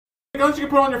guns you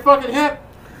can put on your fucking hip.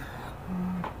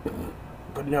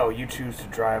 But no, you choose to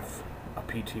drive a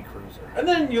PT Cruiser. And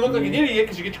then you look like an idiot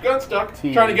because you get your gun stuck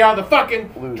trying to get out of the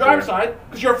fucking driver's side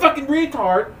because you're a fucking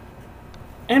retard.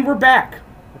 And we're back.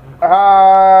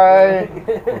 Hi.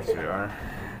 Of course we are.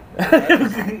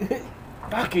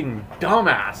 Fucking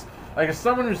dumbass. Like, as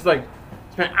someone who's like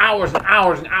spent hours and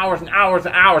hours and hours and hours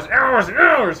and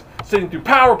hours sitting through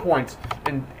PowerPoints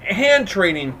and hand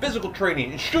training, physical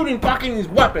training, and shooting fucking these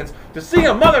weapons to see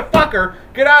a motherfucker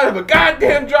get out of a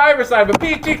goddamn driver's side of a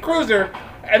PT Cruiser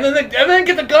and then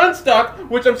get the gun stuck,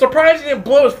 which I'm surprised he didn't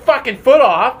blow his fucking foot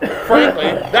off. Frankly,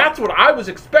 that's what I was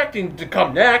expecting to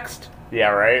come next. Yeah,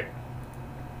 right.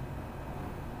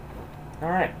 All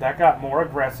right, that got more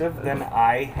aggressive than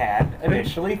I had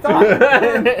initially thought.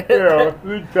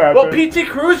 Well, PT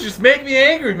Cruise just make me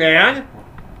angry, man.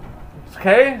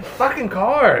 Okay? Fucking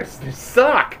cars. They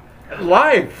suck.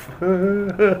 Life.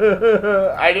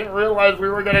 I didn't realize we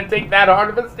were going to take that hard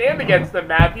of a stand against them,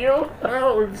 Matthew.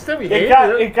 Well, still we It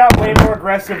hate got way more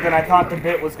aggressive than I thought the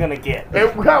bit was going to get.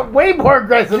 It got way more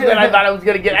aggressive than I thought it was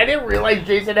going to get. I didn't realize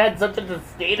Jason had such a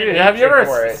disdain. Dude, have you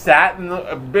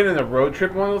ever been in a road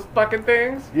trip in one of those fucking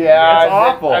things? Yeah, it's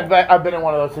awful. I've been in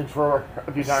one of those things for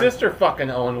a few My times. sister fucking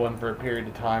owned one for a period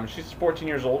of time. She's 14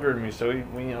 years older than me, so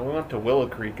we went to Willow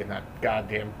Creek in that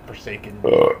goddamn forsaken.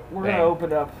 We're going to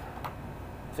open up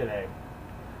today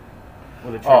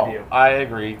with a tribute. I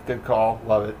agree. Good call.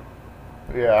 Love it.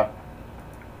 Yeah.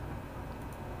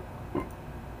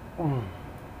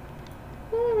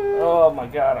 Oh my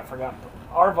god, I forgot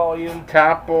our volume.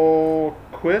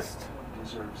 Capelquist?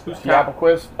 Who's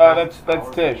Applequist?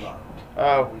 That's Tish.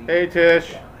 Oh, hey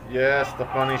Tish. Yes, the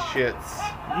funny shits.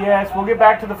 Yes, we'll get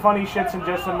back to the funny shits in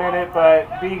just a minute,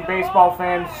 but being baseball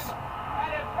fans,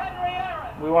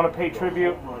 we want to pay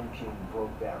tribute. Home Run King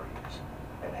broke barriers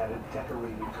and had a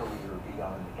decorated career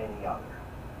beyond any other.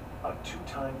 A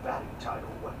two-time batting title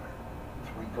winner,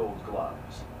 3 Gold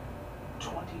Gloves,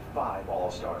 25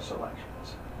 All-Star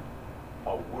selections,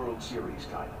 a World Series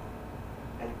title,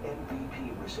 an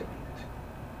MVP recipient,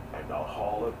 and a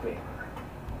Hall of Famer.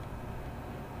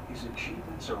 His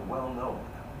achievements are well known,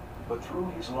 but through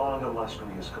his long,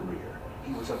 illustrious career,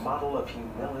 he was a model of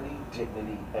humility,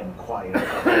 dignity, and quiet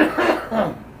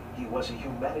courage. He was a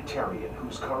humanitarian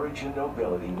whose courage and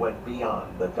nobility went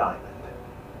beyond the diamond.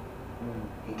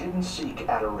 He didn't seek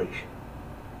adoration,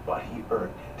 but he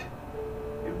earned it.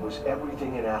 It was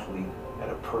everything an athlete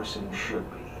and a person should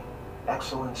be.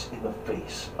 Excellence in the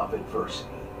face of adversity.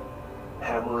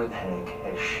 Hammer and Hank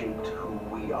has shaped who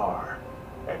we are,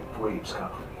 and Braves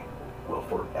Country will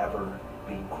forever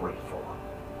be grateful.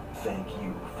 Thank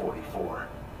you, 44.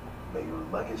 May your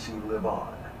legacy live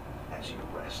on as you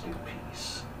rest in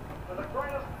peace. For the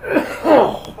greatest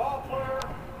ball player,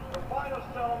 the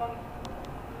finest gentleman,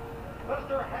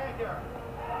 Mr. Hank Aaron.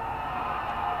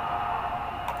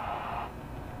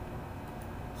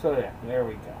 So yeah, there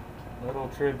we go. Little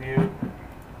tribute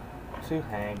to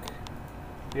Hank.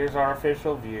 Here's our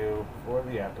official view for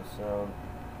the episode.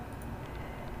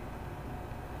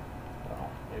 Oh,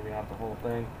 maybe not the whole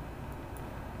thing.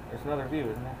 There's another view,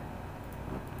 isn't there?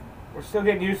 We're still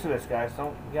getting used to this, guys.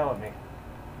 Don't yell at me.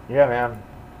 Yeah, man.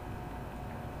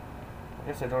 I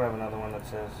guess I don't have another one that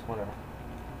says whatever.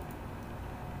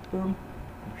 Boom.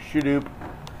 Shoodoop.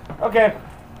 Okay.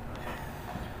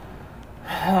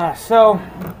 So,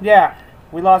 yeah,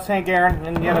 we lost Hank Aaron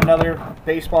and yet another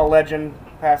baseball legend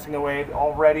passing away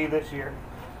already this year.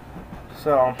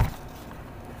 So,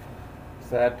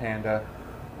 Sad panda.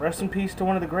 rest in peace to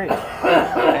one of the greats.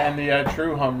 And the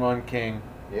true home run king.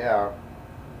 Yeah.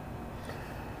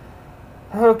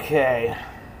 Okay.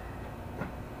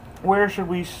 Where should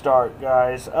we start,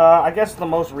 guys? I guess the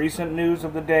most recent news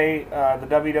of the day, the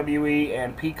WWE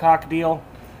and Peacock deal.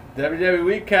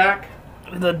 WWE cock.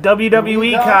 The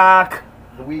WWE Peacock? cock.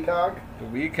 The Weecock? The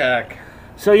Weecock.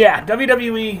 So yeah,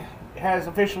 WWE has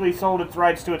officially sold its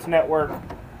rights to its network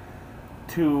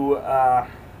to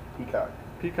Peacock.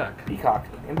 Peacock. Peacock,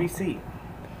 NBC.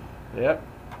 Yep.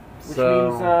 Which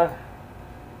So, means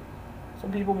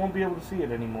some people won't be able to see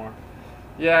it anymore.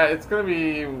 yeah, it's going to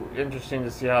be interesting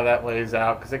to see how that lays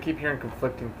out because I keep hearing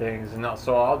conflicting things, and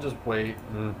so I'll just wait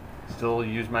and still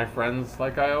use my friends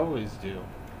like I always do.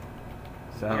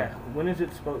 So Yeah. When is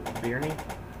it supposed to, Bearney?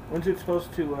 When's it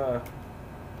supposed to,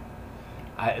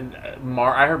 I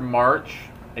heard March,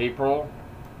 April,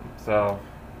 so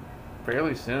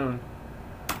fairly soon.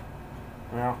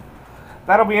 well,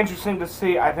 that'll be interesting to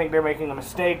see. I think they're making a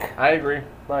mistake, I agree.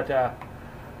 but,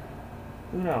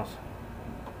 who knows?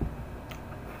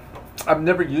 I've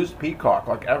never used Peacock,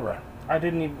 like ever. I've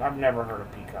never heard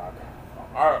of Peacock.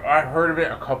 I heard of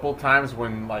it a couple times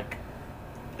when, like,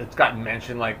 it's gotten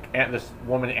mentioned. Like this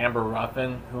woman Amber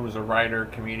Ruffin, who was a writer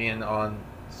comedian on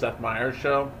Seth Meyers'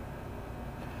 show.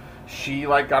 She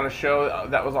like got a show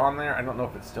that was on there. I don't know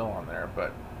if it's still on there,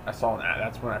 but I saw an ad.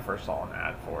 That's when I first saw an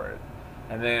ad for it.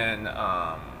 And then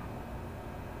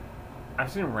I've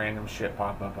seen random shit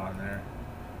pop up on there,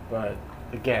 but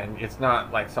again, it's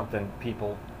not like something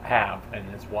people have and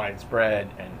it's widespread.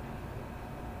 And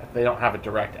if they don't have a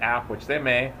direct app, which they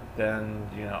may, then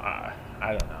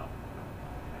I don't know.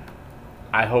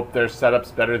 I hope their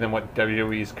setup's better than what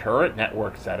WWE's current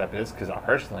network setup is, because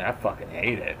personally, I fucking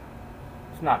hate it.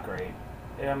 It's not great.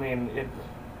 I mean,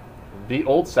 The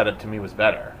old setup to me was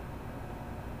better.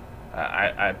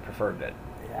 I preferred it.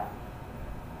 Yeah.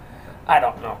 I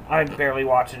don't know. I barely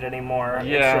watch it anymore.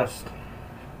 Yeah. It's just,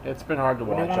 It's been hard to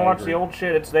watch. when you want to watch the old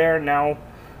shit, it's there. Now,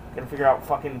 gotta figure out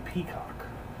fucking Peacock.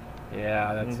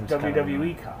 Yeah, that's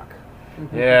WWE cock.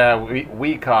 Yeah,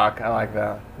 we cock. I like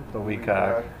that. The we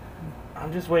cock.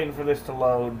 I'm just waiting for this to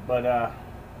load, but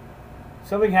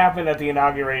something happened at the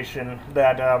inauguration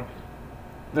that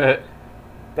that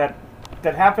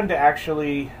happened to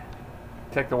actually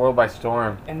Take the world by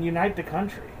storm. and unite the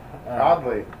country.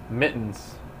 Oddly,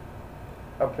 Mittens.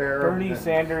 a pair Bernie of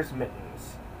Sanders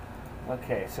mittens.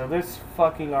 Okay, so this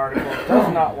fucking article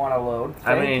does not want to load.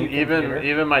 I Thank mean, you, computer.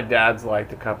 even my dad's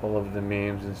liked a couple of the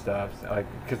memes and stuff, like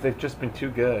because they've just been too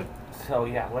good. So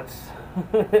yeah, let's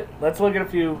let's look at a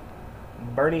few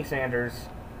Bernie Sanders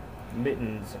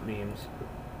mittens memes.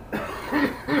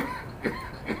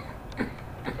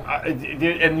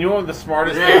 And you know what the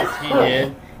smartest things he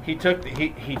did? He took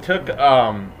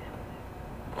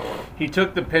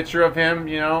the picture of him,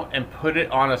 and put it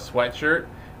on a sweatshirt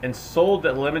and sold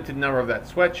a limited number of that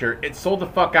sweatshirt. It sold the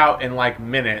fuck out in like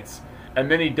minutes. And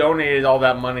then he donated all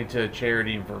that money to a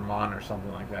charity in Vermont or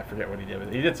something like that. I forget what he did with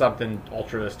it. He did something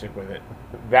altruistic with it.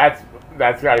 That's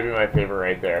got to be my favorite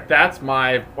right there. That's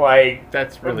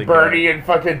really Bernie good. and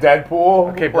fucking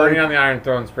Deadpool. Okay, Bernie on the Iron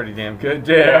Throne's pretty damn good.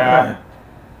 Yeah. Yeah.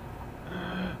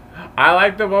 I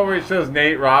like the one where it shows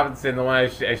Nate Robinson, the one I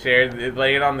shared,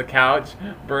 laying on the couch.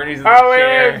 Bernie's in the Oh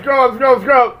chair. wait, scroll.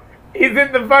 He's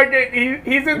in the fucking.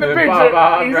 He's in the The picture.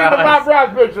 Bob He's Ross. in the Bob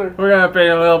Ross picture. We're gonna paint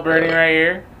a little Bernie right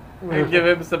here and give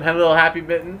him some little happy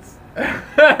mittens.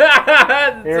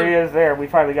 Here he is. There, we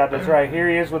finally got this right. Here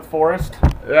he is with Forrest.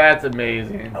 That's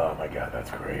amazing. Oh my god, that's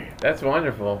great. That's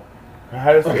wonderful.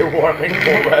 How does it warm and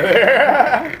cold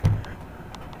weather?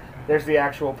 There's the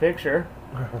actual picture.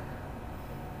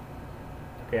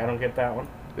 Okay, I don't get that one.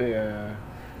 Yeah.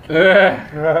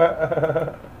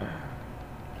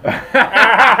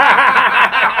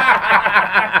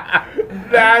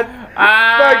 That's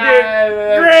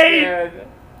fucking great. Good.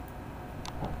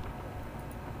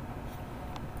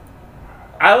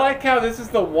 I like how this is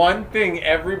the one thing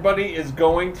everybody is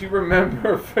going to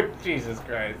remember for Jesus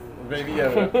Christ. Maybe You I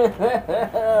like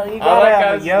gotta how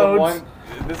have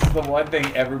this is the one thing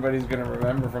everybody's going to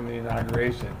remember from the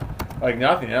inauguration. Like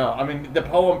nothing else. I mean, the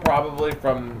poem probably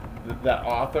from that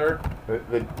author.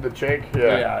 The chick.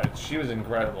 Yeah, she was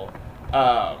incredible.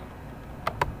 But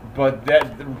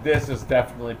this is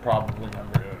definitely probably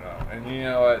number uno. And you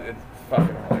know what? It's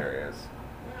fucking hilarious.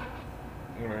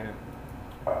 Right.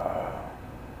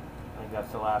 I think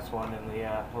that's the last one in the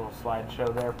little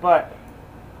slideshow there. But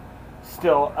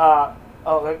still,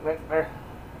 there.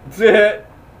 That's it.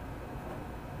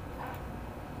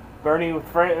 Bernie with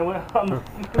Frank.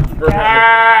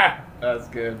 Ah! That's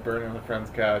good. Burning on the friend's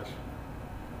couch.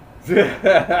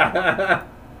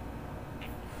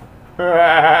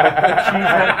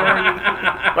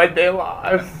 But they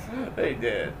lost. They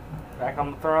did. Back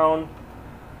on the throne.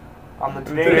 On the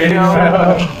Today Today Show.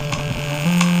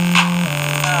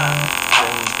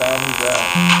 Thumbs up.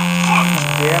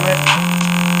 Damn it.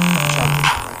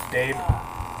 It's Dave.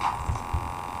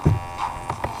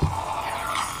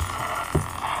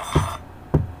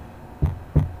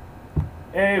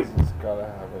 Hey, It's gotta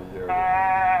have a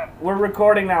Yoda. we're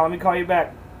recording now. Let me call you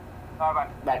back. Bye.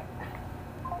 Bye.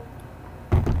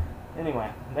 Anyway,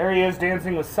 there he is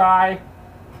dancing with Psy.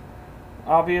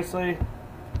 Obviously.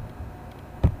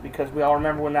 Because we all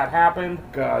remember when that happened.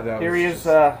 God, that Here was he is. just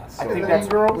I so think good. that's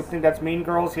girls. I think that's Mean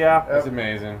Girls. Yeah. That's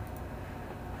amazing.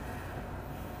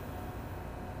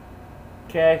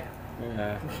 Okay.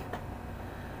 Yeah.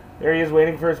 There he is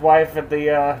waiting for his wife at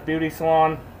the beauty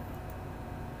salon.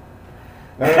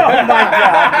 Oh my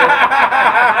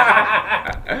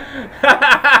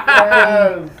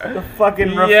god. The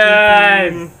fucking rough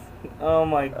Yes. theme. Oh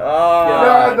my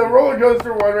god. Oh, the roller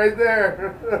coaster one right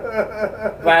there.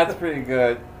 that's pretty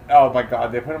good. Oh my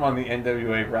god, they put him on the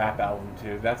NWA rap album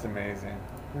too. That's amazing.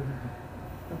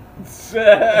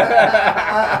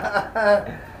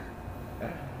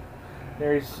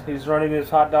 There he's running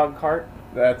his hot dog cart.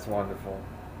 That's wonderful.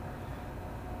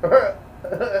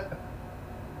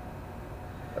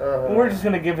 We're just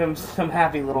gonna give him some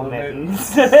happy little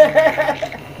mittens. Alright,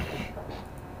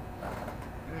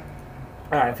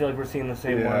 I feel like we're seeing the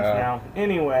same ones Yeah. now.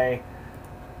 Anyway.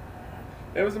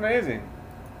 It was amazing.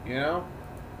 You know?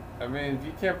 I mean, if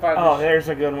you can't find Oh, this there's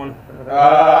a good one.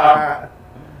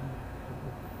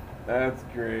 that's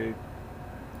great.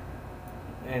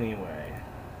 Anyway.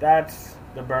 That's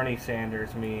the Bernie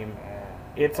Sanders meme.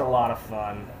 It's a lot of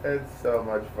fun. It's so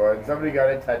much fun. Somebody got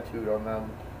it tattooed on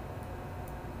them.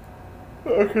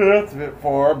 Okay, that's a bit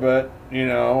far, but, you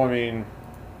know, I mean,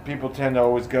 people tend to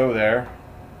always go there.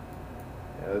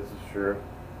 Yeah, this is true.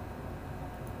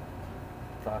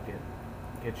 Fuck it.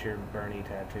 Get your Bernie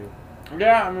tattoo.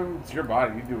 Yeah, I mean, it's your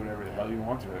body. You do whatever the hell you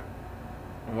want to it.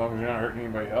 As long as you're not hurting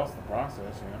anybody else in the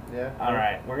process, you know? Yeah.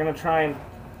 Alright, we're gonna try and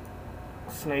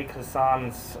snake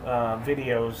Hassan's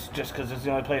videos just because it's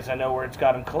the only place I know where it's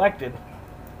got them collected.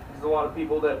 There's a lot of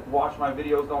people that watch my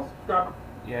videos don't subscribe.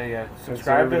 Yeah.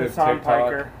 Subscribe to Conservative Hassan TikTok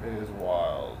Piker. is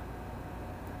wild.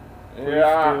 Please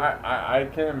Yeah, I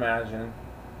can imagine.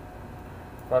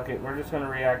 Fuck it, we're just gonna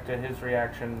react to his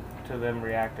reaction to them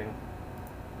reacting.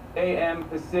 AM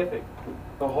Pacific.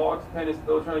 The Hawks pen is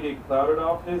still trying to get clouded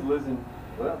off his. Listen,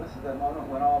 Well, this is that moment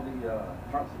when all the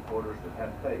Trump supporters that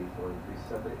had faith, or at least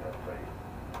said they had faith,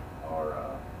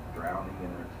 are drowning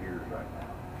in their tears right now.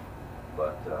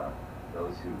 But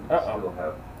those who still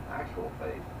have actual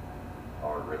faith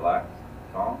are relaxed,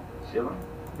 calm, chilling.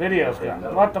 Videos They gone.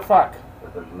 know What the fuck?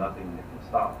 that there's nothing that can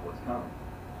stop what's coming.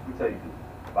 Let me tell you,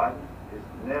 Biden is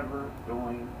never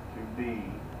going to be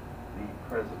the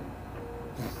president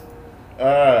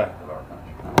of our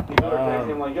country. people are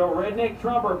texting like, yo, redneck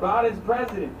Trump or Biden's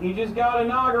president. He just got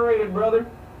inaugurated, brother.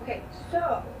 Okay,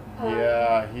 so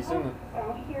Yeah, he's in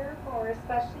out here for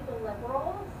especially the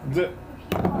liberals the... who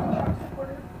keep on Trump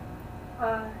supporters,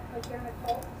 like they're in a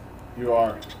cult. You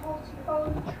are. Cult, you're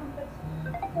following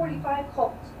Trump's 45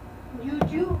 cult. You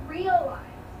do realize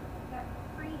that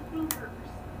free thinkers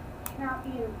cannot be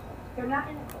in a cult. They're not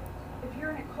in a cult. If you're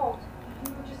in a cult,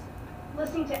 you were just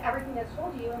listening to everything that's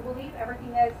told you and believe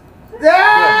everything that's said.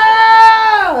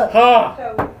 Huh.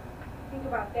 So think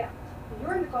about that.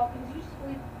 You're in the cult because you just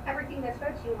believe everything that's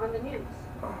fed to you on the news.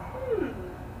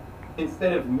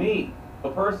 Instead of me, a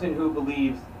person who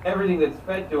believes everything that's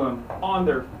fed to him on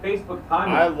their Facebook timeline.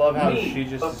 I love how Me, she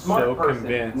just a is smart so person,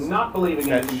 convinced not believing in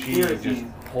that she conspiracies.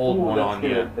 just pulled Ooh, one that's on good.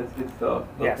 you. That's good stuff.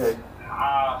 Yes. Okay.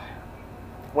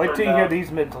 Wait till you hear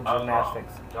these mental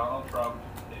gymnastics. Donald Trump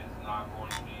is not going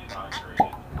to be inaugurated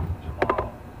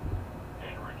tomorrow,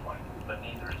 January 20th, but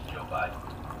neither is Joe Biden.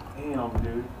 Damn,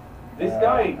 dude. This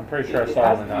guy. I'm pretty sure I it saw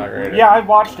has him to be- inaugurated. Yeah, I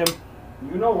watched him.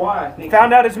 You know why I think.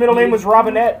 Found out his middle name was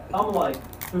Robinette. I'm like,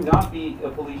 to not be a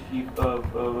police chief of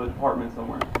a department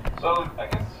somewhere. So I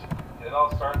guess it all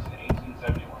starts in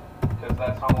 1871, because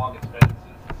that's how long it's been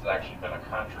since this has actually been a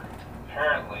country.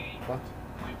 Apparently,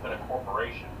 we've been a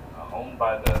corporation owned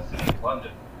by the city of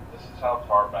London. This is how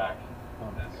far back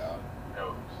this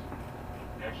goes.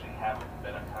 We actually haven't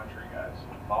been a country, guys.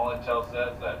 All intel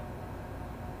says that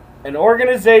An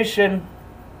organization.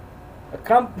 A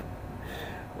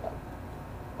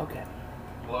Okay.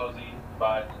 Pelosi,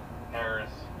 Biden,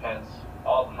 Harris, Pence,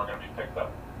 all of them are going to be picked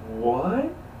up. What?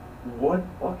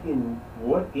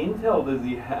 What intel does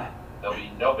he have? There'll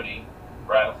be nobody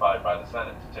ratified by the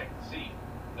Senate to take the seat.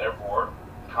 Therefore,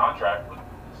 the contract with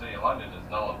the City of London is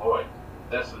null and void.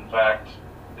 This, in fact,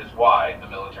 is why the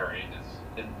military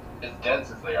is as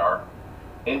dense as they are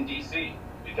in D.C.,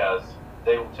 because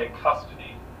they will take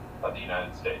custody of the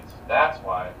United States. That's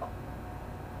why.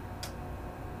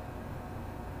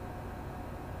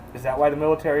 Is that why the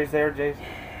military's there, Jason?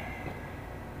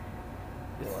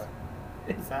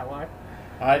 Is that why?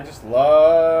 I just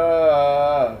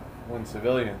love when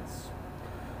civilians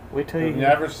Wait till who've you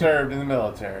never served in the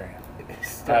military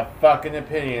have fucking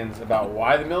opinions about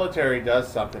why the military does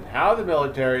something, how the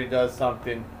military does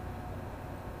something,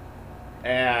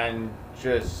 and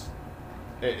just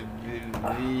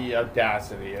the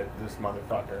audacity of this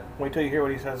motherfucker. Wait till you hear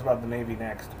what he says about the Navy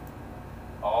next.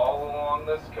 All along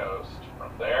this coast,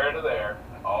 from there to there,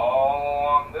 and all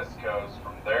along this coast,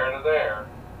 from there to there,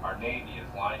 our Navy is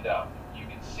lined up. You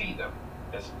can see them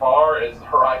as far as the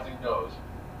horizon goes.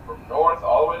 From north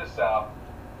all the way to south,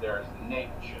 there's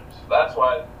naval ships. That's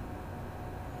why.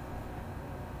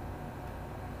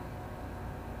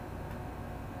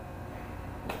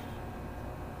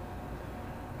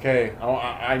 Okay,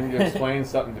 I need to explain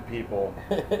something to people.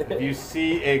 If you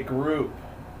see a group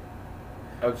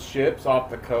of ships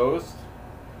off the coast,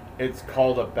 it's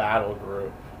called a battle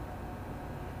group.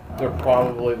 they're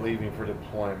probably leaving for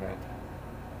deployment.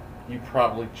 You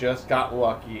probably just got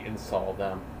lucky and saw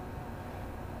them.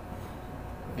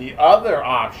 The other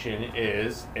option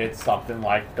is it's something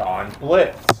like Dawn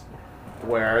Blitz,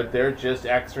 where they're just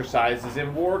exercises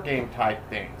and war game type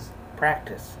things.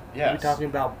 Practice. Yes. We're talking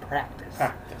about practice.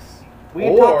 Practice. We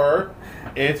Or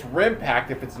it's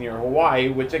RIMPAC if it's near Hawaii,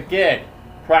 which again,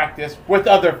 practice with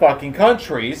other fucking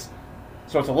countries.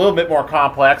 So it's a little bit more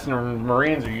complex, and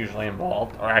Marines are usually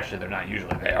involved. Or actually, they're not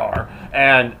usually, they are.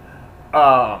 And,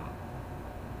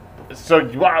 so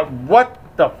what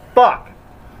the fuck?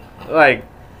 Like,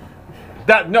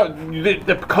 that, no,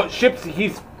 the ships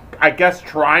he's, I guess,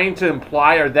 trying to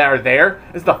imply are there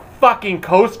is the fucking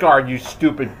Coast Guard, you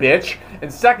stupid bitch.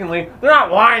 And secondly, they're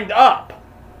not lined up.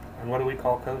 And what do we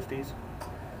call coasties?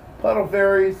 Puddle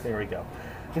fairies. There we go.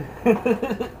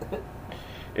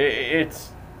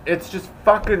 It's just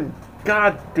fucking,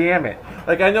 god damn it.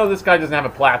 Like, I know this guy doesn't have a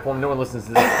platform. No one listens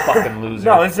to this fucking loser.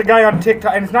 No, it's a guy on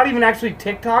TikTok, and it's not even actually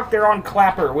TikTok. They're on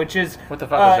Clapper, which is what the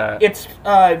fuck is that? It's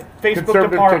Facebook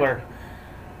to Parler.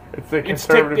 It's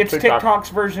It's TikTok's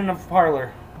version of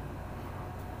Parler.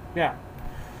 Yeah,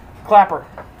 Clapper,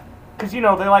 because you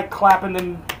know they like clapping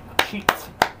them cheeks.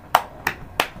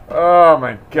 Oh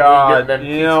my god!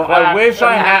 You know, I wish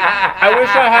I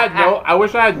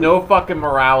had no fucking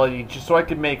morality, just so I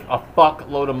could make a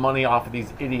fuckload of money off of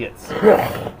these idiots.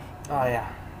 Oh yeah,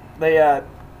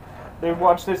 they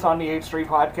watched this on the H Street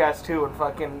podcast too, and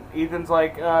fucking Ethan's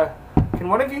like, can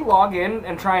one of you log in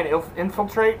and try and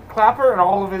infiltrate Clapper? And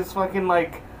all of his fucking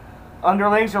like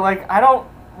underlings are like, I don't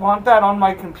want that on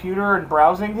my computer and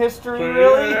browsing history,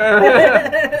 really.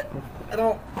 I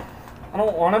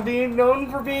don't want to be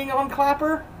known for being on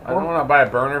Clapper. I don't want to buy a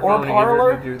burner phone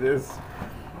to do this.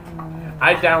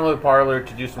 I download Parler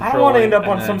to do some trolling. I want to end up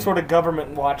on some sort of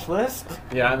government watch list.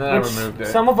 Yeah, and then I removed it.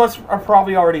 Some of us are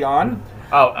probably already on.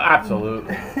 Oh,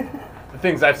 absolutely. The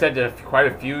things I've said to quite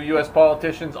a few U.S.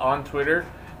 politicians on Twitter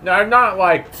are not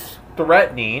like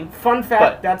threatening. Fun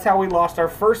fact, that's how we lost our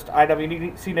first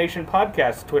IWC Nation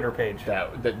podcast Twitter page.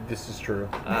 This is true.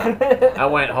 I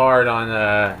went hard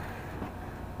on...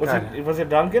 Was it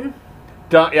Duncan?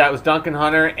 Yeah, it was Duncan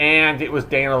Hunter, and it was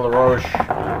Dana LaRoche.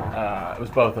 It was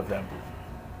both of them.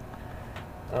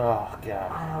 Oh,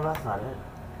 God. Oh, that's not it.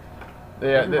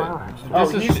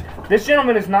 This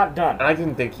gentleman is not done. I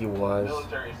didn't think he was. The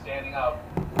military is standing up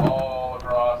all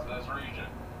across this region.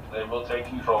 They will take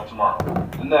control tomorrow.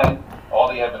 And then all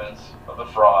the evidence of the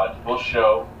fraud will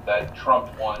show that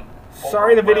Trump won.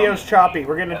 Sorry the video's choppy.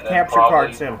 We're getting a capture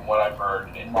card soon. From what I've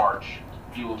heard, in March,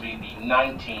 he will be the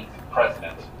 19th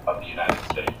president of the United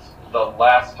States. The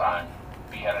last time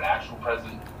we had an actual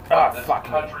president of this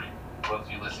country was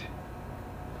Ulysses.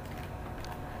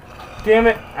 Damn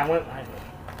it.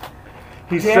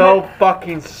 He's so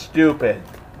fucking stupid.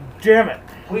 Damn it.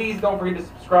 Please don't forget to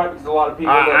subscribe because a lot of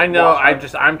people... I know,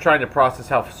 I'm trying to process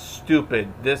how stupid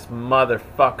this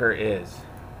motherfucker is.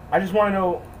 I just want to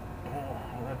know...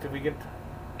 Did we get...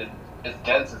 As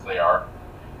dense as they are,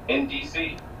 in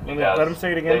D.C., because let him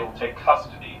say it again. They will take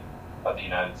custody of the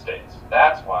United States.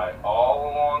 That's why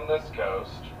all along this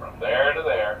coast, from there to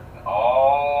there, and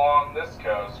all along this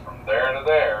coast, from there to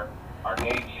there, our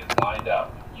Navy is lined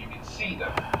up. You can see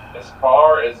them as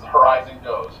far as the horizon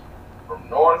goes. From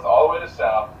north all the way to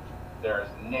south, there is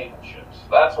naval ships.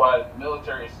 That's why the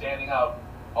military is standing up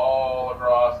all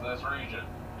across this region.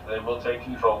 They will take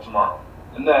control tomorrow.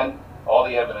 And then all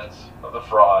the evidence of the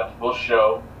fraud will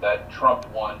show that Trump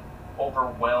won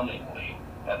overwhelmingly,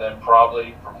 and then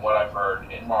probably, from what I've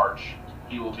heard, in March,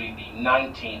 he will be the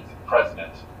 19th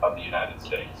president of the United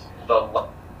States.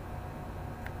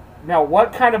 Now,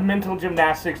 what kind of mental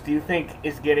gymnastics do you think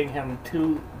is getting him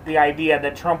to the idea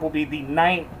that Trump will be the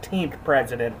 19th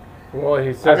president? Well,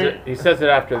 he says it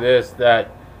after this, that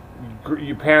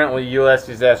apparently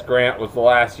Ulysses S. Grant was the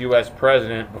last U.S.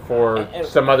 president before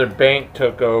some other bank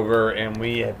took over, and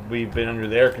we've been under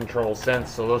their control since,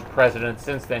 so those presidents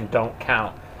since then don't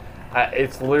count.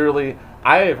 It's literally,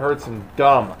 I have heard some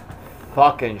dumb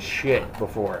fucking shit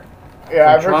before.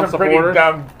 Yeah, I've heard some pretty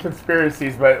dumb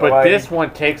conspiracies, but like, this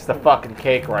one takes the fucking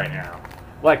cake right now.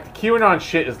 Like, the QAnon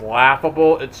shit is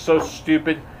laughable, it's so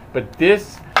stupid, but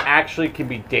this actually can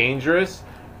be dangerous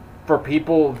for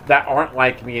people that aren't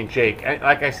like me and Jake. And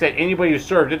like I said, anybody who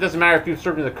served, it doesn't matter if you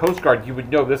served in the Coast Guard, you would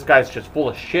know this guy's just full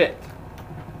of shit.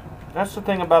 That's the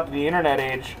thing about the internet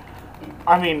age.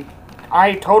 I mean,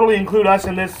 I totally include us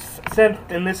in this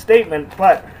statement,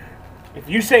 but if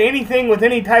you say anything with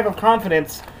any type of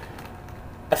confidence,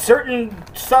 a certain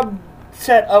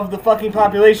subset of the fucking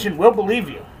population will believe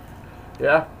you.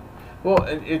 Yeah. Well,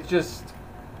 it just...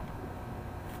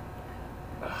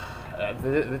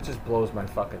 It just blows my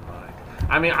fucking mind.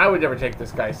 I mean, I would never take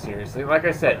this guy seriously. Like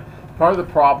I said, part of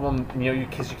the problem,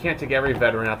 because you can't take every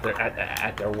veteran out there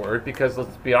at their word. Because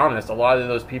let's be honest, a lot of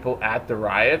those people at the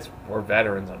riots were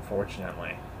veterans,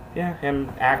 unfortunately. Yeah, and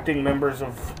acting members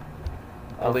of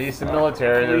Police and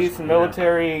military. Police and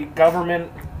military,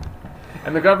 government.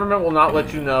 And the government will not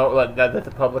let you know, let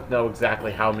the public know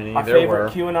exactly how many Our there were.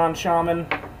 favorite QAnon shaman.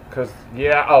 Because,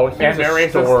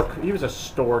 he was a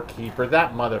storekeeper.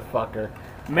 That motherfucker.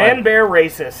 Man-bear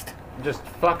racist. Just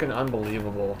fucking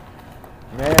unbelievable.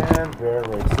 Man, bear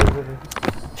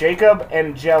racist. Jacob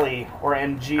and Jelly, or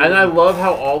NG. And I love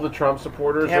how all the Trump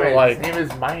supporters are like... His name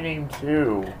is my name,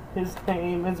 too. His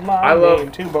name is my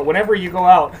name, too. But whenever you go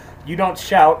out, you don't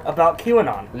shout about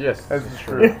QAnon. Yes, That's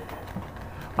true.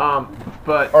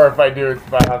 But... Or if I do, it's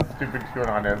about how stupid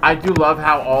QAnon is. I do love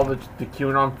how all the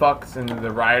QAnon fucks and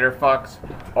the rioter fucks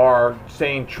are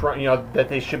saying that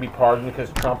they should be pardoned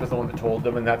because Trump is the one that told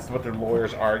them, and that's what their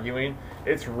lawyers arguing.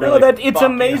 It's really it's fucking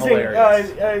amazing.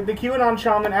 The QAnon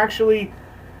shaman actually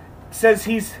says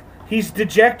he's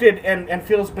dejected and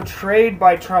feels betrayed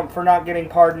by Trump for not getting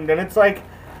pardoned, and it's like,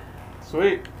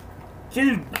 sweet,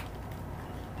 dude.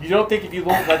 You don't think if you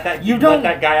let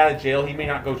that guy out of jail, he may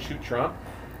not go shoot Trump?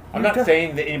 I'm not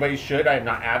saying that anybody should. I'm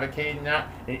not advocating that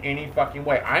in any fucking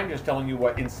way. I'm just telling you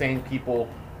what insane people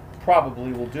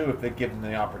probably will do if they give them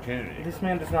the opportunity. This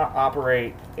man does not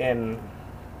operate in...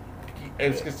 I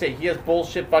was going to say, he has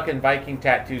bullshit fucking Viking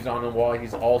tattoos on him while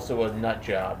he's also a nut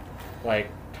job. Like,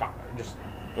 just...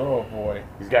 Oh, boy.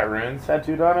 He's got runes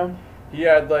tattooed on him? He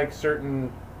had, like,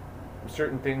 certain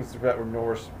things that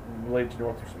were related to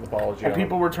Norse mythology. And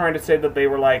people were trying to say that they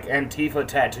were like Antifa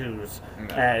tattoos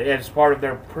as part of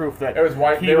their proof that it was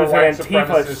white. He they was were white an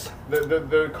Antifa. supremacists.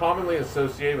 They're commonly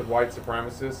associated with white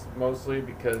supremacists mostly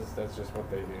because that's just what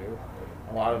they do.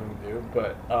 A lot of them do,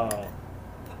 but I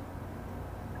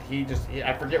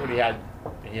forget what he had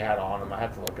on him. I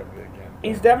have to look up it again.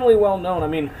 He's definitely well known. I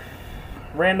mean,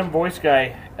 random voice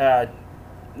guy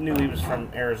knew he was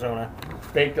from Arizona.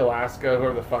 Baked Alaska,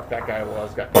 whoever the fuck that guy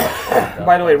was, got.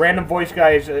 By the way, random voice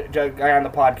guy is a guy on the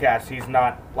podcast. He's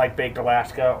not like Baked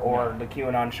Alaska or the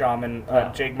QAnon shaman.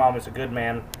 Jake Mom is a good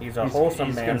man. He's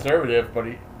wholesome man. He's conservative, but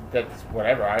that's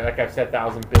whatever. Like I've said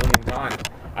 1,000 billion times,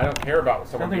 I don't care about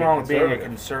someone Nothing being wrong with being a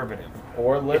conservative conservative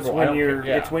or liberal.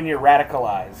 It's when you're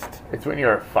radicalized. It's when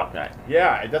you're a fucknut.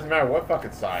 Yeah, it doesn't matter what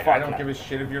fucking side. I don't Fucknut. give a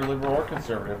shit if you're liberal or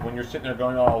conservative. When you're sitting there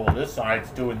going, oh, well, this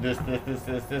side's doing this.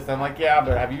 I'm like, yeah,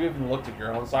 but have you even looked at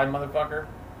your own side, motherfucker?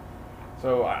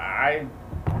 So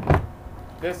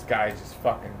this guy's just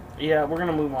fucking... Yeah, we're going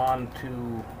to move on to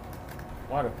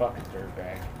What a fucking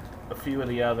dirtbag. a few of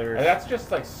the others. And that's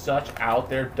just like such out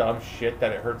there dumb shit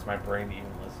that it hurts my brain to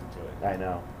even listen to it. I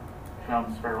know.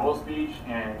 Trump's farewell speech,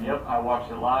 and yep, I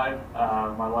watched it live.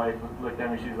 My wife looked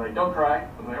at me, she's like, don't cry.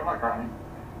 I was like, I'm not crying.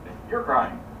 You're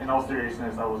crying. In all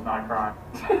seriousness, I was not crying.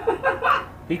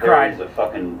 He cried. He's a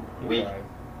fucking weak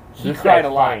He cried a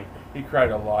lot. He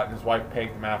cried a lot, and his wife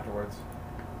pegged him afterwards.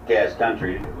 gas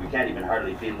country. We can't even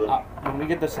hardly feed little. When we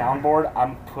get the soundboard,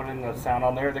 I'm putting a sound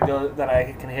on there that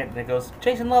I can hit, and it goes,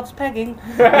 Jason loves pegging.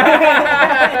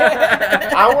 I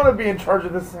want to be in charge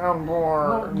of the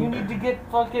soundboard. Well, you need to get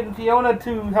fucking Fiona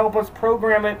to help us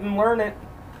program it and learn it.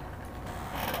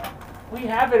 We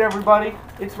have it, everybody.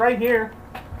 It's right here.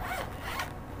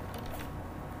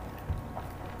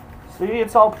 See,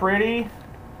 it's all pretty.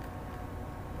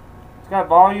 It's got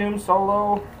volume,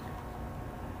 solo.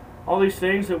 All these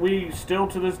things that we still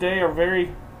to this day are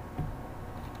very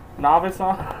novice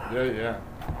on. Yeah.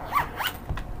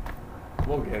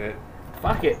 We'll get it.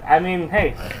 Fuck it. I mean,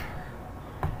 hey.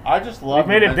 I just love.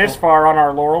 We've made it this far on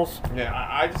our laurels. Yeah,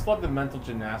 I just love the mental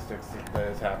gymnastics that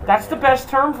is happening. That's the best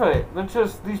term for it. It's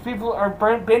just these people are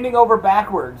bending over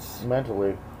backwards.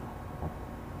 Mentally.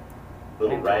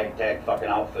 Little ragtag fucking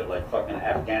outfit like fucking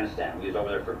Afghanistan. We was over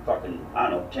there for fucking, I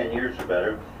don't know, 10 years or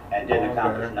better and didn't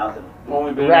accomplish nothing.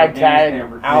 Only been Ragtag in Afghanistan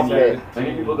for 10 outfit. years.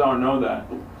 Many people don't know that.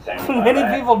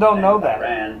 Many people don't know that.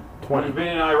 Iran. We've been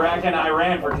in Iraq and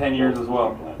Iran for 10 years as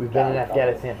well. We've been in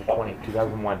Afghanistan for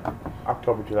 2001.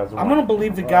 October 2001. I'm gonna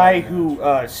believe the guy who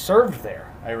served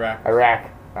there. Iraq.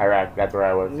 That's where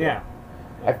I was. Yeah.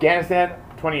 Afghanistan,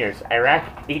 20 years. Iraq,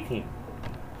 18.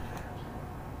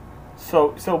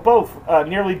 So both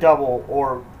nearly double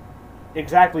or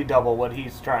exactly double what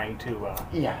he's trying to.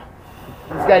 Yeah.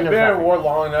 This guy I've knows been at nothing. war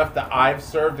long enough that I've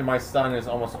served, and my son is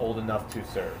almost old enough to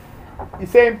serve.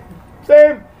 Same.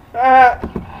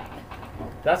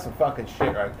 That's some fucking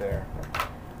shit right there.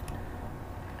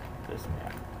 This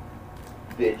man.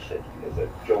 Bitch that is a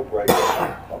joke right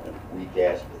there. Fucking weak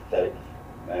ass, pathetic.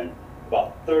 Man,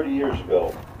 about 30 years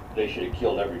ago, they should have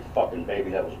killed every fucking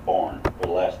baby that was born for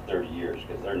the last 30 years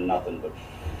because they're nothing but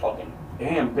fucking...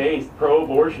 Damn, base,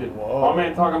 pro-abortion. Whoa. Oh,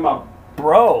 man, talking about...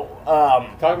 Bro,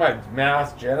 talking about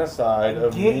mass genocide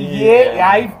of yeah,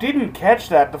 I didn't catch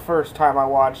that the first time I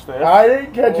watched this. I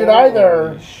didn't catch it either.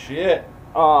 Holy shit.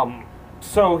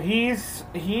 So he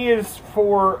is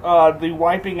for the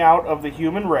wiping out of the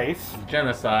human race.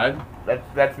 Genocide.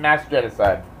 That's mass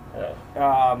genocide.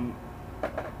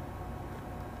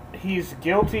 He's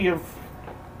guilty of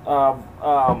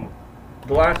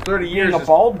the last 30 years a is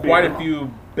bald quite beard. a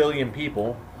few billion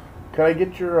people. Can I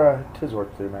get your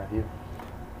Tisworth there, Matthew?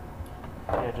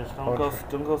 Yeah, just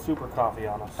don't go super coffee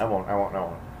on us. I won't.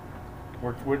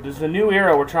 This is a new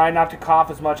era. We're trying not to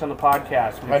cough as much on the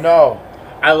podcast. I know.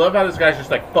 I love how this guy's just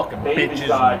like fucking Baby bitches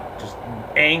side. and just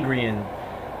angry and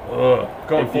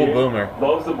going If full you boomer.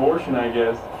 Loves abortion, I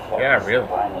guess. Yeah, really.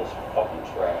 Spineless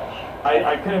fucking trash.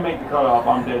 I couldn't make the cutoff.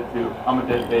 I'm dead too. I'm a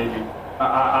dead baby.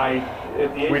 I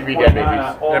at the age We'd of be 49, dead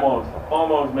I babies.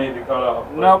 almost made the cutoff.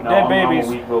 But Nope, no, dead I'm babies.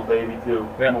 a weak little baby too.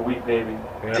 Yep. I'm a weak baby.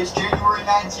 Yep. It's January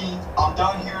 19th. I'm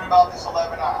done hearing about this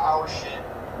 11-hour shit.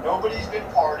 Nobody's been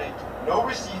pardoned. No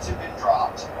receipts have been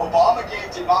dropped.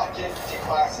 Obamagate did not get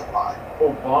declassified.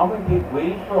 Obamagate,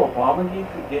 waiting for Obamagate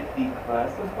to get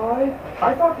declassified?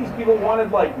 I thought these people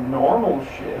wanted like normal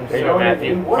shit. There you go,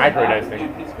 Matthew. What Microdosing.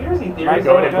 happened? Dude, conspiracy theories.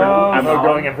 I'm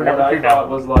going in for what number I 2 thought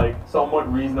now. was like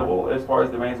somewhat reasonable as far as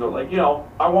demands go. Like,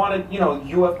 I wanted,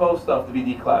 UFO stuff to be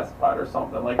declassified or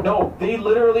something. Like, no, they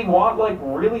literally want like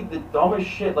really the dumbest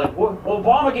shit. Like, what?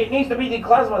 Obamagate needs to be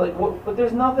declassified. Like, what? But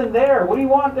there's nothing there. What do you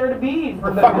want there to be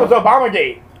for Fuck was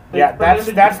Obamagate? Yeah, that's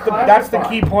the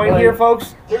key point here,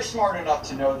 folks. They're smart enough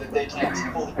to know that they can't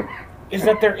fully. Is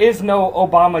that there is no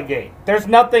Obamagate. There's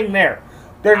nothing there.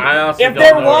 I also if don't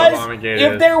there know what was, Obamagate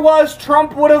if is. there was,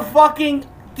 Trump would have fucking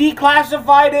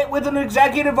declassified it with an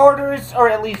executive order, or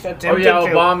at least attempted Oh yeah,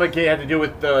 to. Obamagate had to do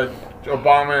with the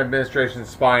Obama administration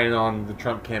spying on the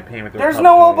Trump campaign with the There's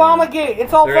no Republican. Obamagate.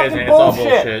 It's all There fucking isn't. It's all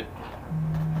bullshit.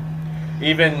 bullshit.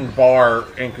 Even Barr,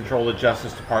 in control of the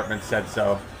Justice Department, said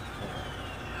so.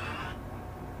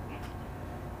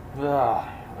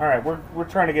 All right, we're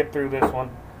trying to get through this one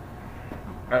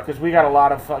because we got a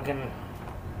lot of fucking.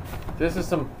 This is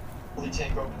some.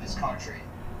 Take over this country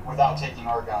without taking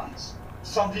our guns.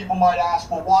 Some people might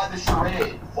ask, well, why the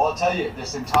charade? Well, I'll tell you,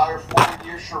 this entire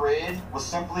 40-year charade was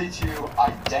simply to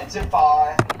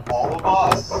identify all of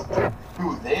us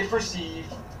who they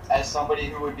perceived as somebody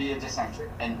who would be a dissenter.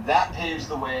 And that paves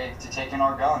the way to taking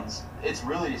our guns. It's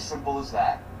really as simple as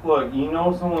that. Look,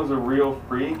 someone's a real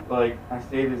freak, like, I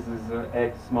say this as an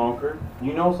ex-smoker,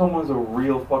 someone's a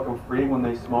real fucking freak when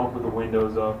they smoke with the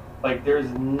windows up. Like, there's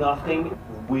nothing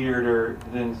weirder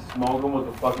than smoking with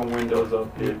the fucking windows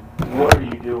up, dude. What are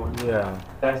you doing? Yeah.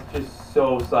 That's just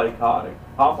so psychotic.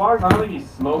 Hotbox, I don't think he's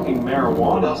smoking marijuana.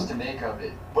 What else to make of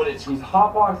it? But it's He's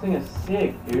hotboxing a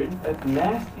cig, dude. That's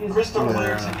nasty as crystal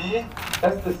clear shit. to me.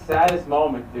 That's the saddest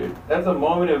moment, dude. That's a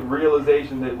moment of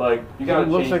realization that, like, you gotta It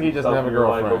looks change like he some doesn't stuff have a in your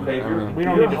life, girlfriend. okay? If you're, We if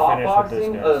don't you're need to finish what this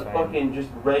hotboxing guy's a saying. fucking just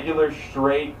regular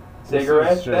straight This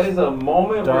cigarette, is that just is a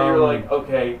moment where you're dumb. like,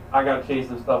 okay, I gotta change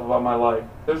some stuff about my life.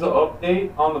 There's an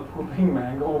update on the pooping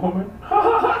MAGA woman.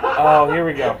 Oh, here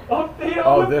we go. Update on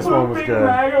Oh, the this one was pooping good.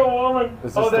 MAGA woman.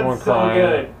 Is this Oh, the that's one so crying?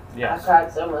 good. Yes. I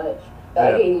cried so much. I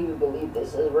Yeah. can't even believe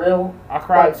this is real. I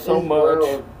cried Like, so this much.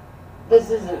 world, this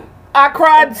isn't. I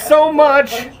cried so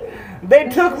much. country. They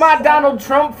This took is my so- Donald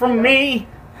Trump from me.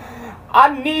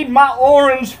 I need my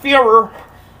orange Fuhrer.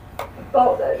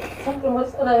 Thought that something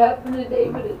was gonna happen today,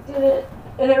 but it didn't.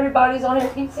 And everybody's on here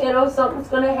keep saying, "Oh, something's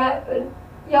gonna happen."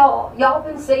 Y'all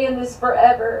been saying this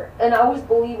forever, and I was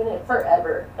believing it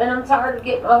forever. And I'm tired of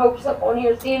getting my hopes up on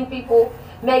here, seeing people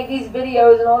make these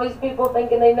videos, and all these people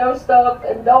thinking they know stuff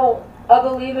and don't. I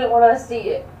believe it when I see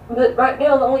it. But right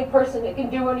now, the only person that can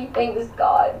do anything is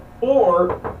God.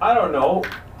 Or, I don't know,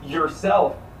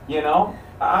 yourself,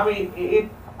 I mean,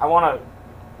 I want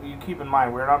to. You keep in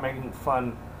mind, we're not making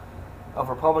fun of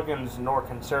Republicans nor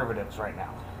conservatives right now.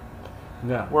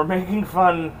 No. We're making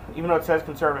fun, even though it says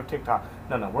conservative TikTok.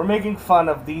 No, we're making fun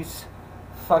of these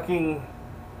fucking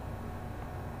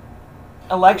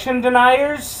election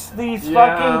deniers, these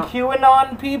Yeah. fucking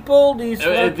QAnon people,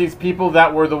 These people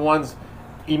that were the ones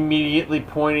immediately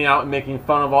pointing out and making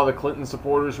fun of all the Clinton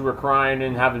supporters who were crying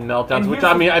and having meltdowns, And which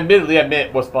here's I mean,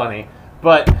 admit was funny.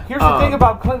 But Here's the thing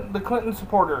about the Clinton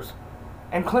supporters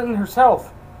and Clinton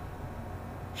herself.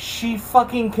 She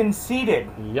fucking conceded.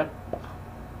 Yep.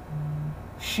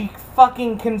 She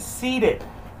fucking conceded.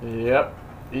 Yep.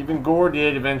 Even Gore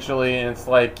did eventually, and it's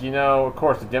like, of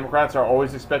course, the Democrats are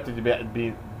always expected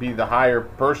to be the higher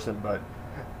person, but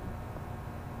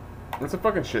It's a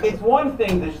fucking shit. It's one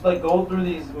thing to just like go through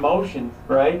these motions,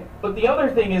 right? But the other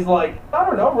thing is like, I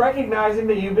don't know, recognizing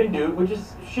that you've been duped, which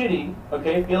is shitty.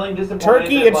 Okay, feeling disappointed.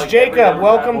 Turkey, that, it's like, Jacob. every other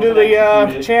Welcome guy to wasn't the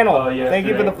executed, channel. Thank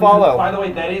you for the yesterday. follow. By the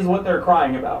way, that is what they're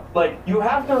crying about. Like, you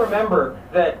have to remember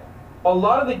that a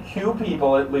lot of the Q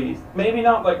people, at least, maybe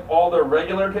not like all the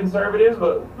regular conservatives,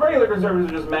 but regular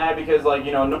conservatives are just mad because, like,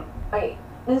 you know. No, Right.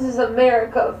 This is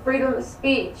America, freedom of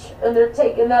speech, and they're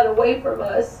taking that away from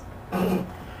us.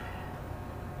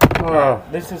 Oh,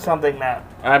 This is something that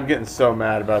I'm getting so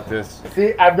mad about this.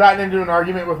 See, I've gotten into an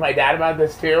argument with my dad about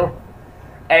this too,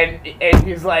 and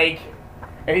he's like,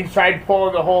 and he's tried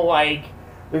pulling the whole like,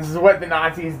 this is what the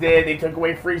Nazis did. They took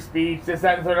away free speech. This,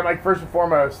 that, and the third. I'm like, first and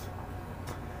foremost,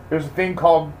 there's a thing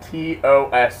called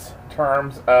TOS,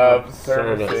 terms of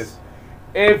services.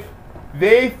 If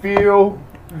they feel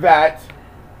that,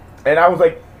 and I was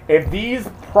like, if these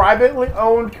privately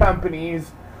owned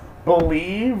companies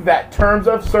believe that terms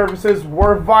of services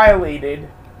were violated,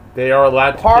 they are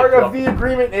allowed to part kick you of off. the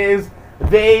agreement is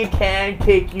they can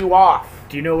kick you off.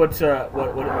 Do you know what's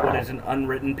what is an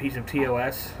unwritten piece of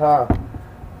TOS? Huh.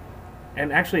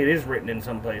 And actually, it is written in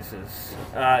some places.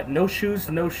 No shoes,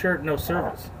 no shirt, no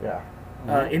service. Yeah.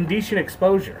 Indecent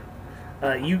exposure.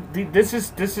 This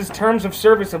is terms of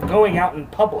service of going out in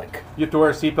public. You have to wear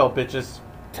a seatbelt, bitches.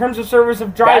 Terms of service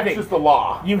of driving. That's just the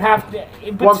law. You have to.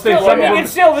 But Well, I'm saying still, some of them-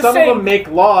 it's still the some same. of them make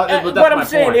law. But that's what I'm my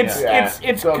saying, point, it's yeah. it's So,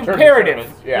 in terms of comparative.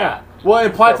 service, yeah. Well, it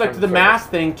applies So like to the from mask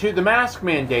thing too. The mask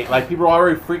mandate, like people are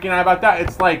already freaking out about that.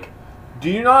 It's like, do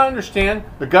you not understand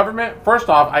the government? First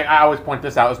off, I always point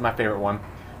this out as my favorite one.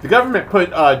 The government put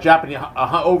Japanese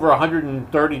over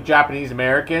 130 Japanese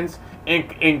Americans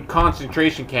in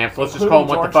concentration camps. Let's just call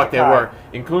them what the fuck they were,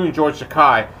 including George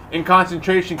Takei, in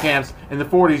concentration camps in the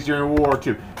 40s during World War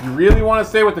II. You really want to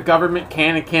say what the government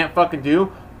can and can't fucking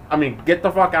do? I mean, get the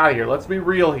fuck out of here. Let's be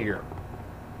real here.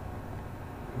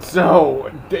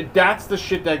 So, that's the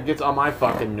shit that gets on my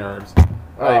fucking nerves.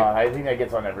 Like, I think that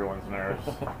gets on everyone's nerves.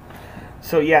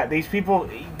 So yeah, these people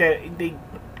they the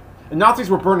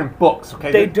Nazis were burning books.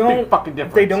 Okay, they There's a don't big fucking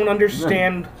difference. they don't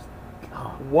understand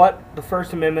what the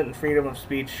First Amendment and freedom of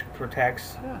speech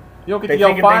protects. You don't get They to yell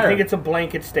think, fire. they think it's a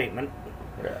blanket statement.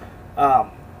 Yeah.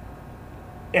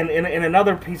 And in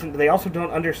another piece, they also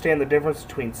don't understand the difference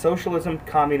between socialism,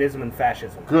 communism, and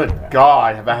fascism. Good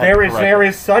God, have I had to correct There it.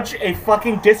 is such a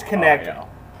fucking disconnect Oh,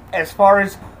 as far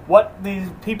as what these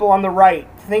people on the right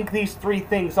think these three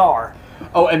things are.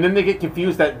 Oh, and then they get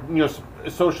confused that, you know,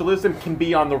 socialism can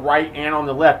be on the right and on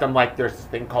the left. I'm like, there's this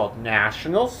thing called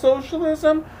National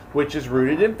Socialism, which is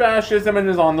rooted in fascism and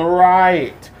is on the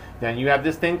right. Then you have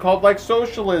this thing called like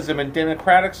socialism and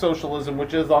democratic socialism,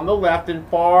 which is on the left and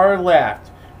far left.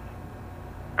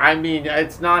 I mean,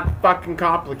 it's not fucking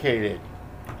complicated.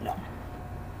 No.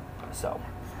 So,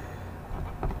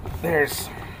 there's,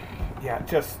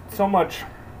 just so much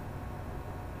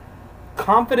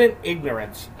confident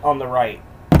ignorance on the right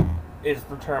is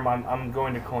the term I'm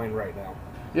going to coin right now.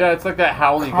 Yeah, it's like that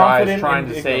Howley guy is Confident trying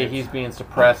in to say ignorance. he's being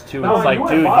suppressed too. No, It's like, you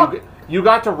dude, ain't you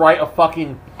got to write a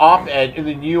fucking op-ed in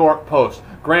the New York Post.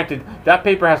 Granted, that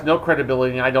paper has no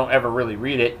credibility and I don't ever really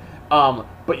read it.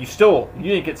 But you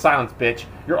didn't get silenced, bitch.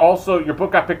 Your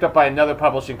book got picked up by another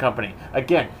publishing company.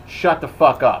 Again, shut the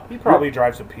fuck up. He probably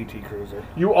drives a PT Cruiser.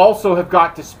 You also have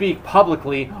got to speak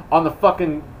publicly on the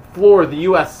fucking floor of the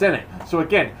U.S. Senate. So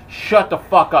again, shut the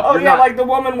fuck up. Oh You're yeah, not- like the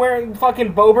woman wearing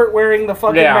fucking Boebert wearing the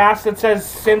fucking Yeah. mask that says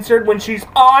censored when she's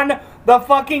on the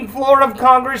fucking floor of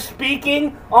Congress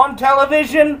speaking on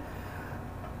television.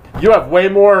 You have way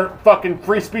more fucking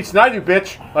free speech than I do,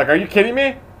 bitch. Like, are you kidding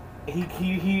me?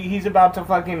 He's about to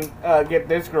fucking get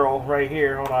this girl right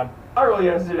here. Hold on. Early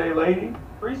yesterday, lady.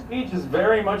 Free speech is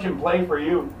very much in play for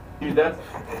you. Dude, that's...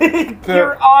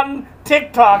 You're on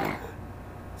TikTok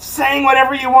saying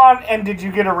whatever you want, and did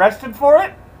you get arrested for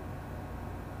it?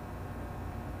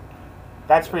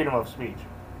 That's freedom of speech.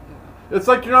 It's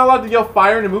like you're not allowed to yell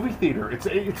fire in a movie theater.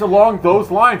 It's along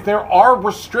those lines. There are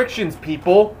restrictions,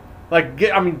 people. Like,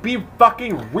 be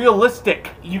fucking realistic.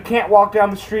 You can't walk down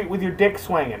the street with your dick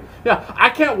swinging. Yeah, I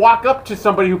can't walk up to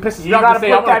somebody who pisses me You off gotta and say,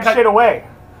 put I want to that cut shit away.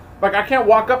 Like, I can't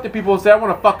walk up to people and say, I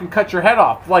want to fucking cut your head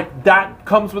off. Like, that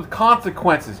comes with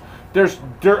consequences. There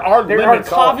are limits.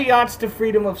 Caveats to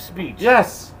freedom of speech.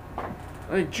 Yes.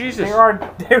 Like, Jesus.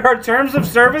 There are terms of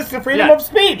service to freedom Yeah. of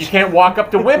speech. You can't walk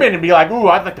up to women and be like, ooh,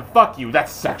 I'd like to fuck you.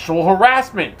 That's sexual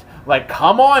harassment. Like,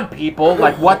 come on, people.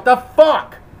 Like, what the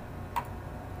fuck?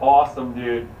 Awesome,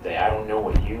 dude. I don't know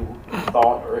what you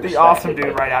thought or The awesome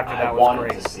dude right after that I was wanted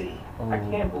great. to see. I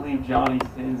can't believe Johnny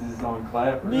Sins is on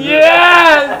Clapper.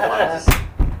 Yes!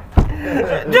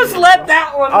 Just let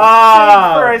that one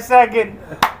Ah. sink for a second.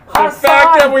 The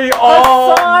fact that we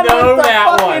all Hassan know was the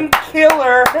that fucking one.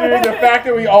 killer. Dude, the fact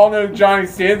that we all know who Johnny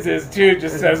Sins is, too,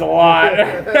 just says a lot.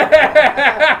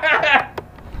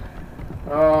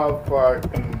 Oh, fuck.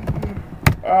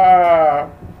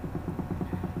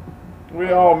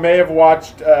 We all may have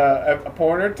watched a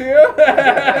porn or two.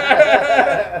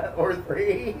 Or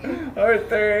 3. Or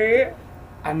 3.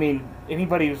 I mean,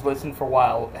 anybody who's listened for a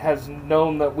while has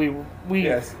known that we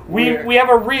Yes, we have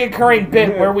a reoccurring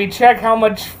bit where we check how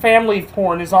much family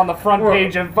porn is on the front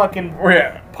page of fucking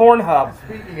Pornhub.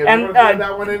 Speaking of, And, you want to throw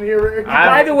that one in here, Rick?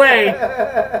 By the way,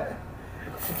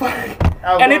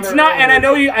 and it's not. And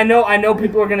I know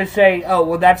people are gonna say, "Oh,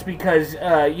 well, that's because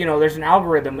there's an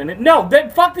algorithm." And no,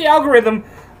 fuck the algorithm.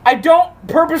 I don't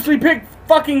purposely pick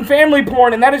fucking family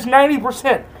porn, and that is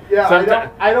 90%. Yeah,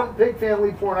 I don't pick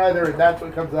family porn either, and that's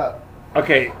what comes up.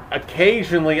 Okay,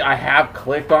 occasionally I have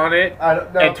clicked on it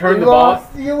and turned You the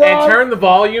lost. the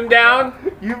volume down.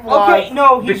 You've lost. Okay,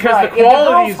 no, he's because right. the If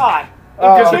quality's the girl's hot.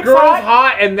 Because the Chick's girl's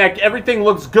hot and like everything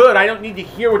looks good, I don't need to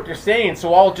hear what they're saying,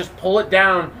 so I'll just pull it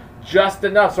down just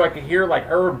enough so I can hear like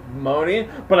her moaning,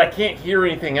 but I can't hear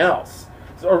anything else.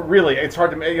 So really, it's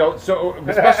hard to so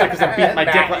especially because I'm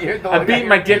beating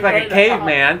my dick like a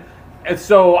caveman. And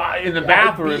so in the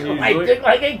bathroom, usually, my dick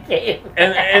like a cave.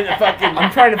 and fucking,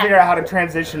 I'm trying to figure out how to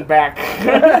transition back.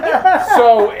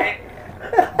 So,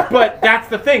 but that's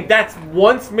the thing. That's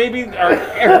once maybe or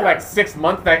every like 6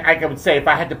 months that I would say if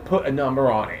I had to put a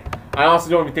number on it. I also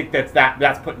don't even think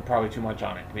that's putting probably too much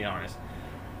on it, to be honest.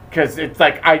 Because it's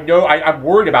like I know I'm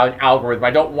worried about an algorithm. I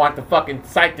don't want the fucking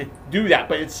site to do that,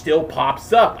 but it still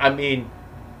pops up. I mean,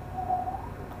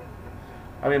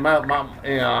 my mom,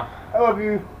 I love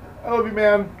you. I love you,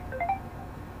 man.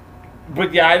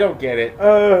 But yeah, I don't get it.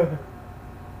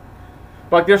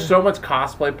 But there's so much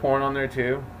cosplay porn on there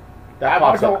too. That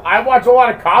pops up. I watch a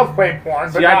lot of cosplay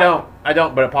porn. See, I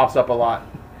don't, but it pops up a lot.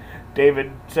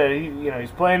 David said he's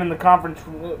playing in the conference.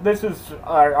 This is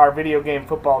our video game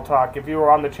football talk. If you were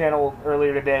on the channel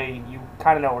earlier today, you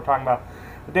kind of know what we're talking about.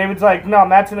 But David's like, no,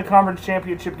 Matt's in the conference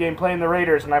championship game playing the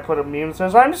Raiders, and I put a meme that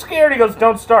says, I'm scared. He goes,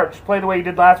 don't start. Just play the way you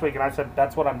did last week. And I said,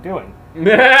 that's what I'm doing.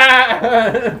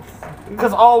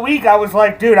 Because all week I was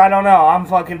like, dude, I don't know. I'm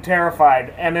fucking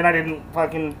terrified. And then I didn't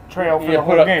fucking trail for the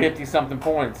whole game. You put up 50-something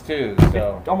points, too.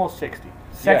 So almost 60.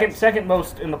 Second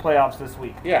most in the playoffs this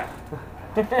week. Yeah.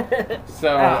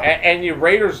 So, and your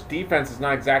Raiders defense is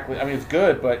not exactly, I mean, it's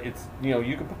good, but it's,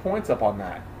 you can put points up on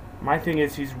that. My thing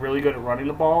is he's really good at running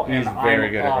the ball, He's and very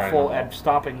I'm good at awful at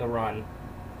stopping the run.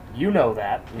 You know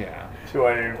that. Yeah.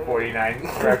 249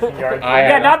 rushing yards.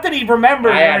 Not that he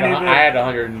remembers. I had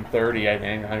 130, I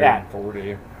think,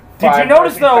 140. Did you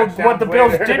notice though what the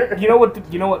Bills did? You know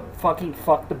what fucking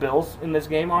fucked the Bills in this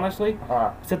game? Honestly,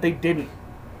 is that they didn't.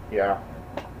 Yeah.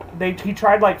 He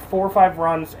tried like 4 or 5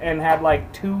 runs and had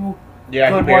like 2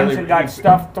 good barely, ones and got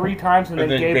stuffed 3 times and then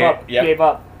gave up. Yep. Gave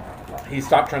up. He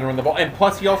stopped trying to run the ball, and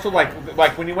plus he also like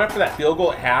when he went for that field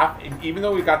goal at half, even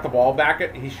though he got the ball back,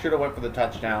 he should have went for the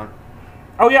touchdown.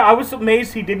 Oh yeah, I was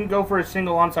amazed he didn't go for a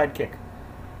single onside kick.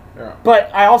 Yeah. But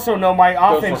I also know my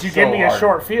offense. Those You are give so me a hard.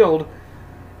 short field.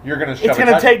 You're gonna. It's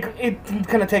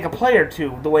gonna take a play or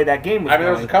two. The way that game was. I mean,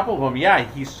 there was going. a couple of them. Yeah,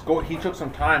 he scored. He took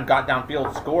some time, got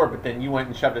downfield, scored, but then you went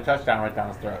and shoved a touchdown right down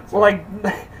his throat. So. Well, like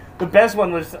the best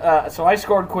one was so I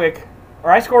scored quick,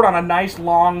 or I scored on a nice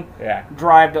long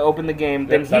drive to open the game.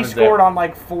 Then he scored on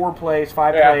like 4 plays,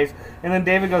 5 plays, and then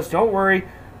David goes, "Don't worry,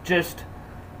 just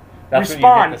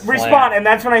respond," and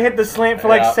that's when I hit the slant for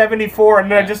like 74,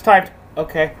 and then I just typed,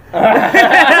 "Okay."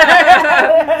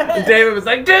 David was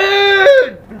like,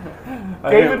 "Dude."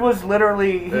 David was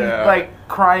literally like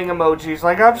crying emojis,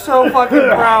 like I'm so fucking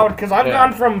proud because I've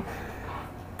gone from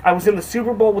I was in the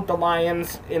Super Bowl with the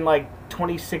Lions in like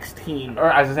 2016.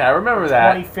 Or I was gonna say, I remember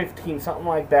that 2015, something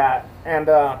like that,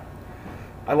 and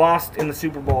I lost in the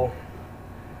Super Bowl.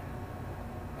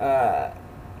 To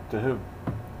who?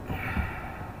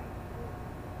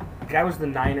 The guy was the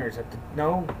Niners at the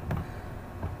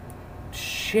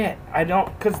Shit, I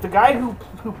don't because the guy who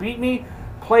beat me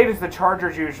played as the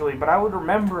Chargers usually, but I would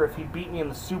remember if he beat me in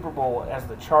the Super Bowl as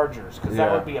the Chargers, because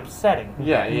that would be upsetting.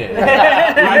 Yeah.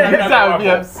 That would be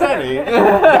upsetting.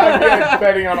 That would be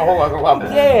upsetting on a whole other level.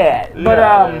 Yeah,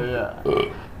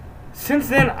 but since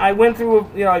then I went through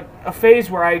a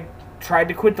phase where I tried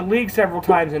to quit the league several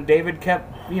times, and David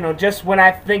kept just when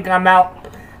I think I'm out,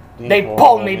 they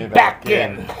pull me back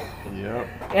in. Yep.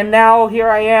 And now here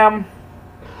I am,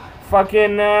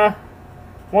 fucking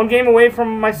 1 game away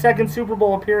from my 2nd Super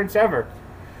Bowl appearance ever.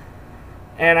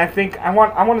 And I think I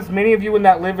want as many of you in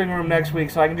that living room next week,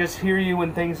 so I can just hear you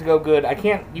when things go good.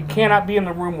 You cannot be in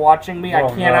the room watching me. Oh,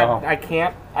 I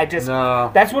can't.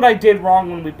 That's what I did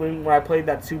wrong when I played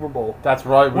that Super Bowl. That's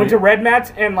right. Went to Red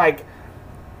Mats and like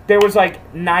there was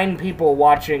like 9 people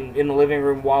watching in the living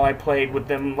room while I played with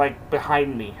them like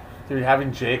behind me. Dude,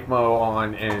 having Jake Mo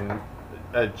on and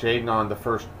Jaden on the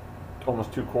first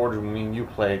almost 2 quarters when me and you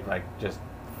played, like, just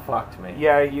fucked me.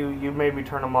 Yeah, you made me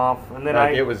turn them off, and then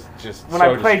like, it was just when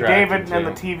so I played David too. and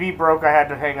the TV broke, I had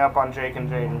to hang up on Jake and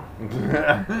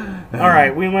Jaden. All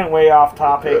right, we went way off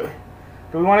topic.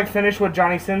 Do we want to finish what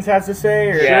Johnny Sins has to say?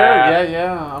 Or? Sure,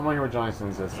 yeah. I want to hear what Johnny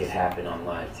Sins has to say. It happened on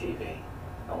live TV.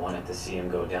 I wanted to see him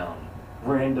go down.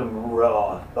 Random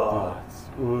raw thoughts.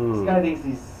 This guy thinks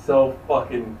he's so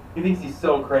fucking. He thinks he's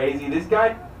so crazy. This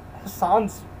guy.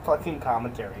 Hassan's fucking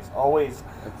commentary is always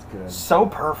that's good. So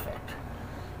perfect.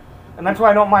 And that's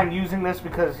why I don't mind using this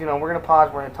because, you know, we're going to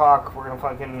pause, we're going to talk, we're going to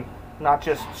fucking not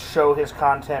just show his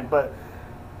content, but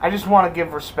I just want to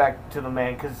give respect to the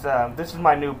man because this is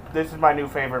my new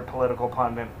favorite political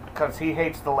pundit because he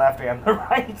hates the left and the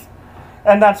right.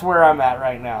 And that's where I'm at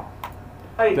right now.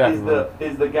 Is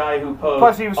the guy who posts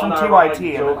Plus he was from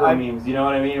TYT. Joker memes, you know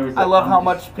what I mean? I love how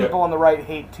much people on the right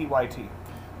hate TYT.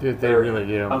 Dude, they really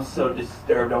do. I'm so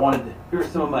disturbed. I wanted to hear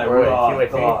some of my raw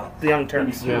thoughts. The Young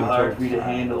Turks. It's too hard for you to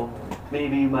handle.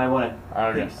 Maybe you might want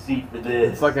to take a seat for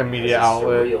this. It's like a media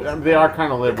outlet. They are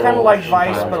kind of liberal. Kind of like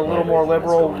Vice, but a little more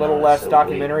liberal, a little less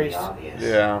documentaries.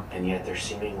 Yeah. And yet they're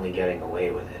seemingly getting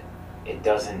away with it. It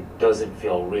doesn't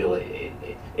feel real.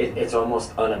 It's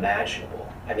almost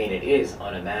unimaginable. I mean, it is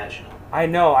unimaginable. I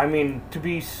know. I mean, to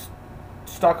be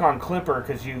stuck on Clipper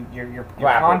because your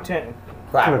content.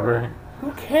 Clipper.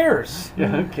 Who cares? Yeah,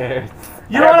 who cares?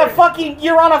 You're on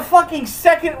a fucking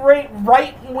second-rate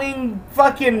right-wing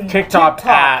fucking TikTok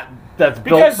app that's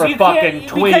built for fucking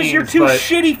tweens. Because you're too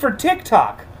shitty for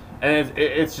TikTok. And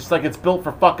it's just like it's built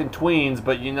for fucking tweens,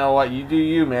 but you know what? You do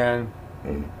you, man.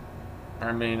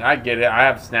 I mean, I get it. I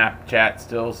have Snapchat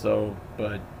still, so,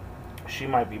 but... She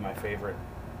might be my favorite.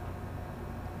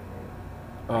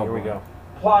 Oh, here we go.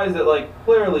 Implies that, like,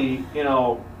 clearly, you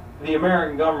know, the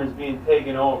American government's being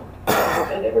taken over.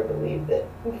 I never believed that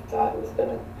God was going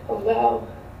to allow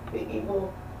the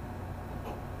evil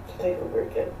to take over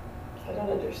again. I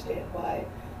don't understand why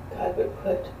God would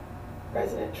put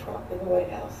President Trump in the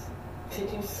White House to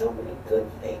do so many good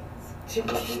things, to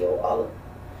reveal all of.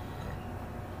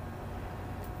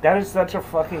 That is such a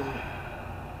fucking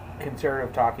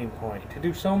conservative talking point. To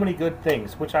do so many good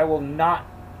things, which I will not,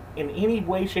 in any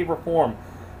way, shape, or form,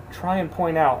 try and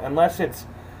point out, unless it's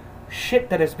shit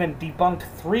that has been debunked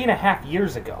 3.5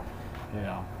 years ago.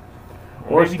 Yeah.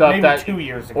 Or maybe 2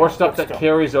 years ago. Or stuff that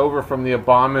carries over from the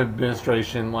Obama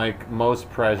administration, like most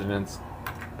presidents.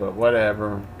 But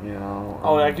whatever, you know.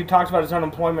 Oh, like he talks about his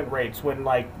unemployment rates when,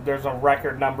 like, there's a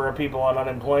record number of people on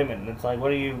unemployment. And it's like,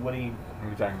 what are you What are you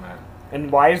talking about? And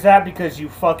why is that? Because you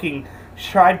fucking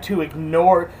tried to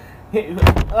ignore...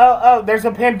 Oh, there's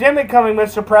a pandemic coming,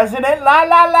 Mr. President. La,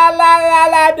 la, la, la, la,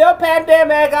 la, no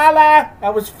pandemic, la, la.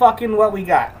 That was fucking what we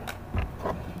got.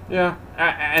 Yeah,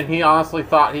 and he honestly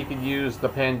thought he could use the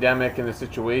pandemic and the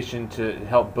situation to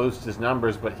help boost his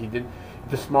numbers, but he did.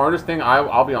 The smartest thing,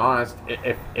 I'll be honest,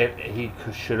 if he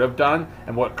should have done,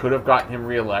 and what could have gotten him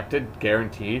reelected,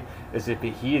 guaranteed, is if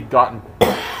he had gotten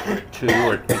 $2,000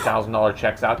 or $3,000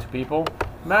 checks out to people.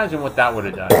 Imagine what that would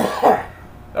have done.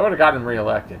 That would have gotten him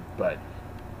reelected, but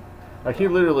like he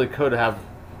literally could have.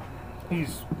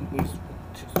 He's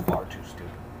just far too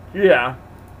stupid. Yeah.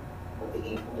 The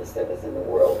evilness that was in the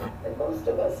world, and most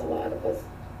of us, a lot of us,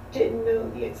 didn't know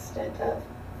the extent of.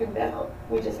 And now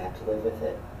we just have to live with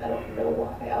it. I don't know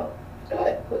why how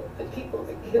God put the people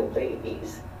that kill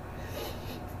babies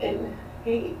and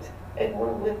hate and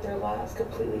want to live their lives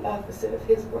completely opposite of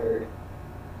His word.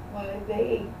 Why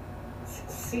they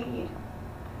succeed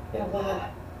in a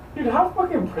lie. Dude, how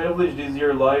fucking privileged is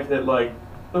your life that, like,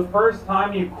 the first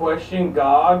time you question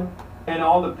God and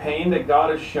all the pain that God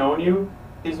has shown you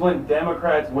is when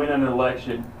Democrats win an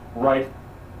election, rightfully.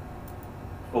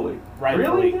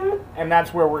 Really, dude? And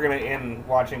that's where we're going to end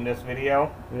watching this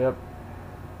video. Yep.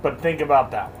 But think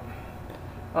about that one.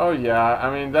 Oh, yeah.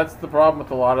 I mean, that's the problem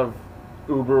with a lot of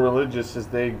uber religious is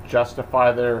they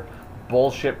justify their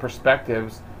bullshit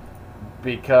perspectives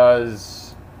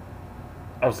because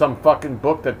of some fucking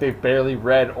book that they've barely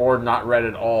read or not read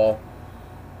at all.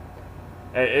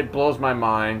 It blows my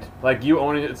mind. Like, you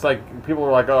own it. It's like, people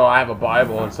are like, oh, I have a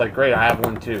Bible. And it's like, great, I have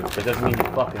one too. But it doesn't mean you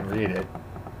fucking read it.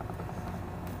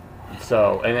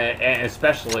 So, and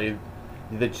especially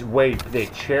the way they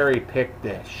cherry pick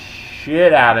the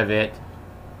shit out of it.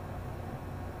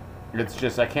 It's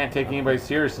just I can't take anybody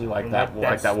seriously like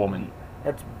that woman.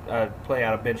 That's play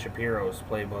out of Ben Shapiro's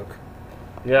playbook.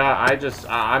 Yeah,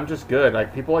 I'm just good.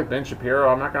 Like people like Ben Shapiro,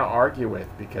 I'm not gonna argue with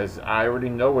because I already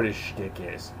know what his shtick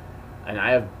is, and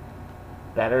I have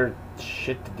better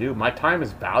shit to do. My time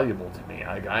is valuable to me.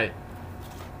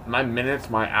 My minutes,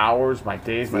 my hours, my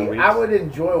days, my weeks. I would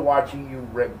enjoy watching you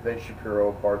rip Ben Shapiro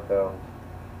apart, though.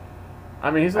 I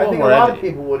mean, he's a I little think more. A lot of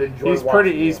people would enjoy.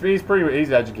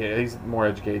 He's educated. He's more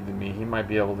educated than me. He might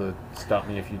be able to stump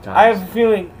me a few times. I have a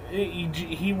feeling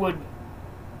he would.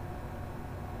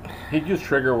 He'd use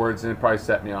trigger words and it'd probably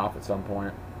set me off at some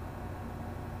point.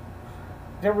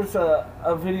 There was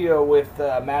a video with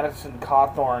Madison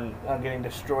Cawthorn getting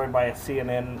destroyed by a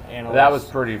CNN analyst. That was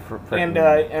pretty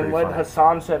and what funny.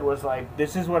 Hassan said was like,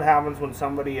 this is what happens when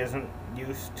somebody isn't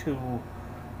used to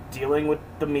dealing with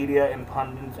the media and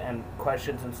pundits and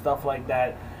questions and stuff like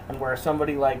that, and where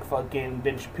somebody like fucking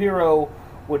Ben Shapiro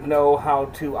would know how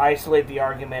to isolate the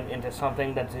argument into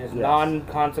something that is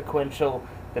non-consequential,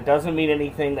 that doesn't mean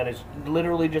anything, that is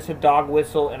literally just a dog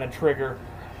whistle and a trigger,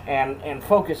 and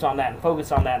focus on that and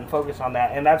focus on that and focus on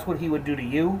that, and that's what he would do to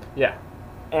you. Yeah.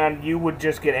 And you would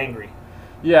just get angry.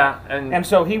 Yeah, and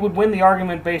so he would win the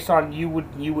argument based on you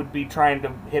would be trying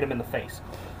to hit him in the face.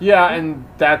 Yeah, and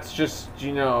that's just,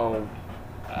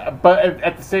 but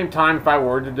at the same time, if I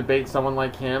were to debate someone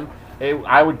like him,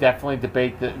 I would definitely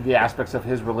debate the aspects of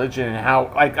his religion and how,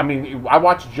 I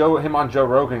watched him on Joe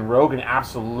Rogan. Rogan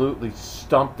absolutely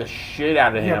stumped the shit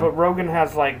out of him. Yeah, but Rogan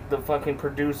has, the fucking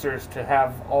producers to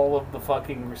have all of the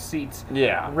fucking receipts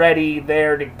ready,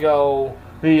 there to go.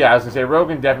 Yeah, I was going to say,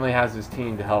 Rogan definitely has his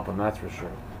team to help him, that's for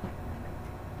sure.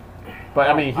 But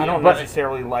I don't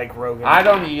necessarily like Rogan. I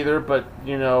don't either, but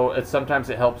sometimes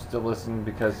it helps to listen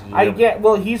because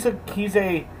he's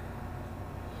a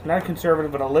not a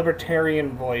conservative, but a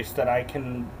libertarian voice that I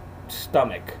can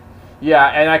stomach. Yeah,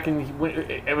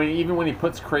 and even when he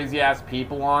puts crazy ass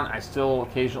people on, I still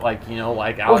occasionally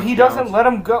like Alex. He doesn't let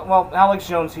him go. Well, Alex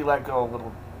Jones, he let go a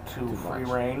little too free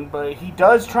reign, but he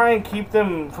does try and keep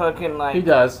them fucking like. He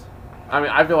does.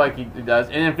 I feel like he does,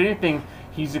 and if anything.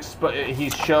 He's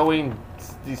showing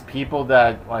these people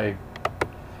that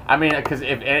because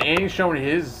and he's showing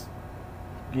his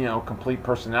complete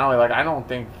personality.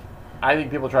 I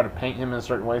think people try to paint him in a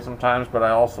certain way sometimes, but I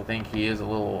also think he is a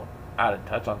little out of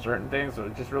touch on certain things. So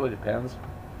it just really depends.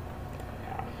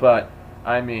 But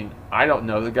I don't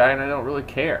know the guy and I don't really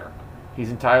care. He's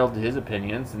entitled to his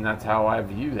opinions, and that's how I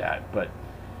view that. But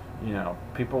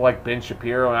people like Ben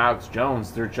Shapiro and Alex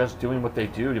Jones, they're just doing what they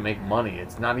do to make money.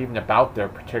 It's not even about their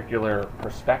particular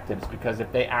perspectives, because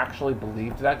if they actually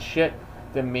believed that shit,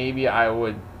 then maybe I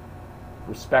would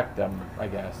respect them, I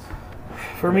guess.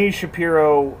 For me,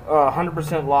 Shapiro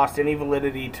 100% lost any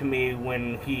validity to me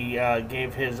when he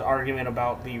gave his argument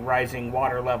about the rising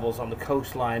water levels on the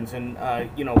coastlines and,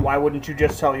 why wouldn't you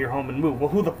just sell your home and move? Well,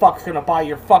 who the fuck's gonna buy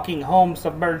your fucking home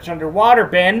submerged underwater,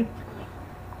 Ben?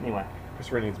 Anyway.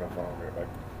 Chris Ray needs my phone. I'll be right back.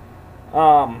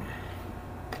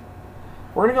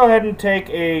 We're going to go ahead and take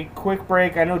a quick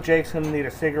break. I know Jake's going to need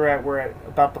a cigarette. We're at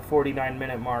about the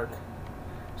 49-minute mark.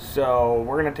 So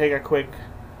we're going to take a quick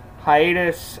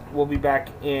hiatus. We'll be back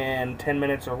in 10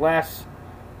 minutes or less.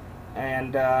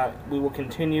 And we will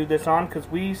continue this on because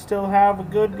we still have a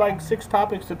good, 6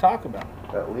 topics to talk about.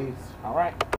 At least. All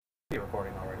right. You're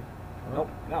recording already.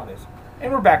 Nope, now it is.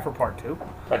 And we're back for part 2.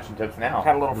 Question tips now.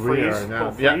 Had a little freeze.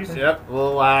 Yep. A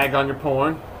little lag on your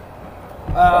porn.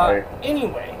 Sorry.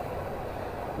 Anyway,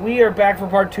 we are back for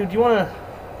part 2. Do you want to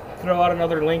throw out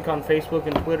another link on Facebook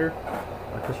and Twitter?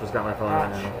 Christopher's got my phone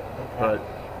right now. Okay.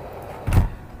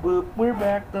 But we're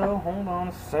back though. Hold on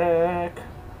a sec.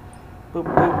 Boop,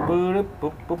 boop, boop,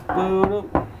 boop, boop, boop,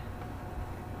 boop.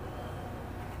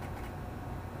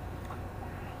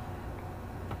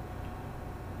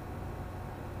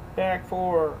 Back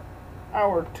for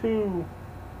hour 2.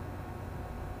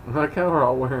 I like how we're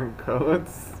all wearing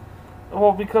coats.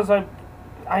 Well, because I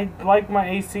like my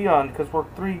AC on because we're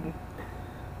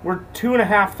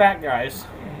 2.5 fat guys.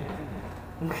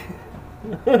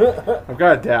 I've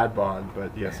got a dad bod,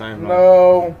 but yes, I am.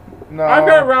 No. I've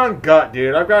got a round gut,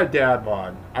 dude. I've got a dad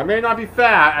bod. I may not be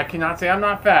fat. I cannot say I'm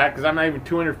not fat because I'm not even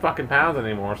 200 fucking pounds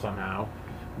anymore somehow.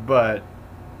 But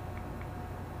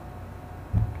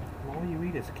all you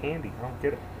eat is candy. I don't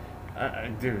get it.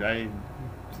 Dude, it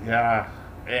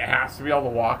has to be all the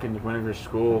walking to Winter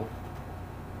School.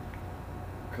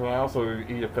 Because I also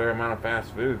eat a fair amount of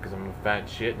fast food because I'm a fat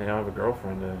shit and I don't have a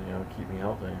girlfriend to keep me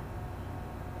healthy.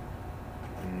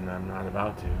 And I'm not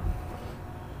about to.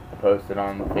 I posted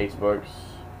on Facebook's.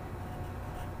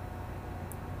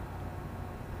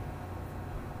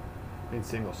 Being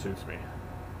single suits me.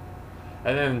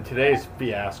 And then today's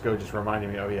fiasco just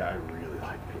reminded me, oh yeah, I really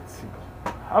like Pete Siegel.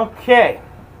 Okay.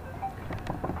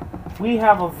 We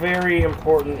have a very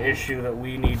important issue that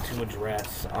we need to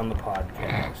address on the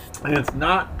podcast. And it's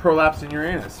not prolapsing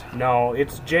Uranus. No,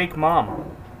 it's Jake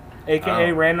Mom,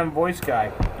 a.k.a. Random Voice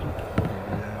Guy.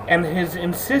 And his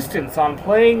insistence on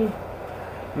playing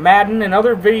Madden and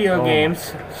other video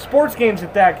games, sports games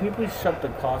at that. Can you please shut the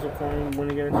closet for me when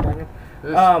you get a second?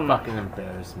 This is fucking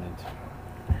embarrassment.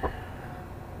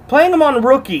 Playing them on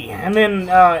Rookie, and then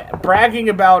bragging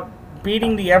about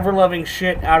beating the ever-loving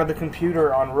shit out of the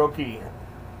computer on Rookie.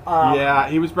 Yeah,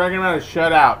 he was bragging about a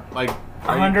shutout, like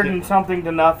 100 and something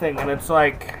to nothing, and it's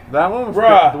like... That one was...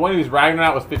 Bruh. The one he was bragging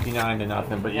about was 59 to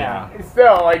nothing, but yeah.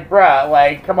 Still, like, bruh,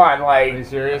 like, come on, like... Are you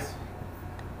serious?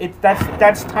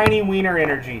 That's tiny wiener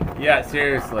energy. Yeah,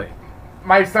 seriously.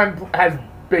 My son has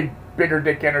bigger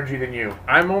dick energy than you.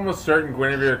 I'm almost certain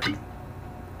Guinevere could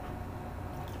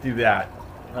do that.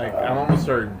 Like, I'm almost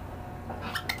certain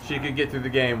she could get through the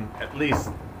game at least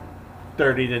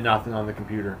 30 to nothing on the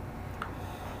computer.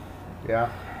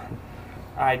 Yeah.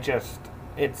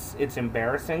 It's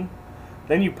embarrassing.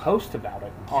 Then you post about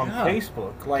it on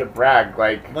Facebook, like to brag,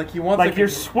 like you want, like you're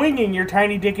swinging your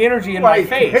tiny dick energy in my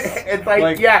face. It's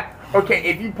like, yeah, okay.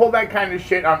 If you pull that kind of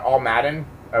shit on all Madden,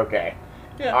 okay,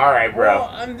 yeah, all right, bro,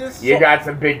 you got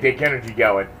some big dick energy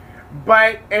going.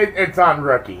 But it's on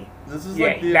Rookie. This is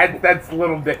that's a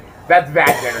little bit. That's vag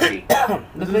energy.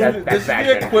 This is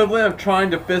the equivalent of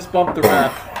trying to fist bump the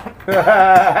ref.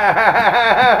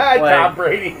 Tom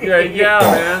Brady. Yeah,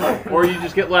 man. Or you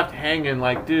just get left hanging.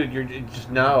 Like, dude, you're just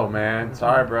no, man.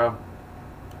 Sorry, bro.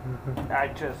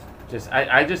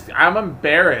 I'm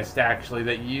embarrassed actually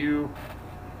that you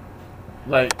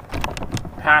like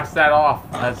pass that off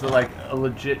as a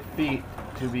legit feat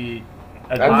to be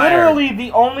admired. Literally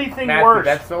the only thing worse.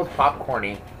 That smells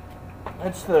popcorny.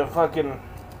 That's the fucking.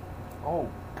 Oh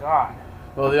God.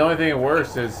 Well, the only thing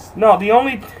worse is the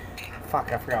only.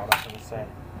 Fuck! I forgot what I was going to say.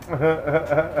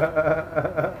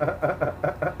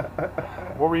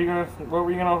 What were you gonna?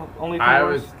 Only thing I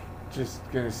worse? was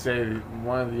just gonna say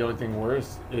one of the only thing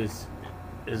worse is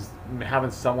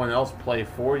having someone else play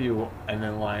for you and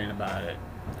then lying about it.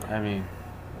 I mean,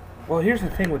 well, here's the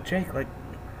thing with Jake. Like,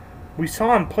 we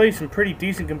saw him play some pretty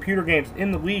decent computer games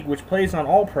in the league, which plays on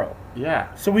All Pro.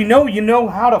 Yeah. So we know you know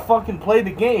how to fucking play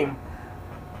the game.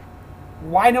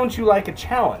 Why don't you like a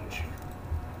challenge?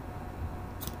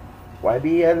 Why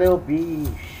be a little beach?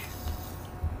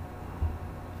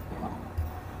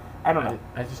 I don't know.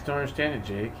 I just don't understand it,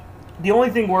 Jake. The only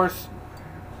thing worse,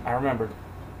 I remembered.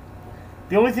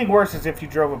 The only thing worse is if you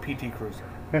drove a PT Cruiser.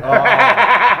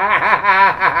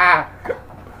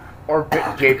 Or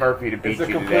Jay Murphy to beat you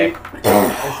today.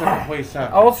 It's a complete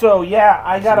suck. Also, yeah,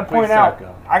 I gotta point out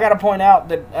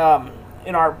that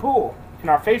in our pool, in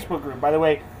our Facebook group, by the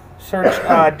way, search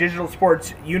Digital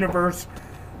Sports Universe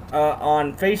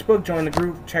on Facebook. Join the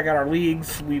group. Check out our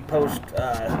leagues. We post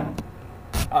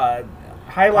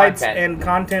highlights and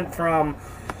content from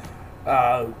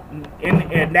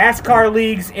in NASCAR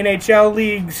leagues, NHL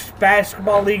leagues,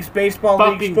 basketball leagues, baseball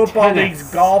leagues, football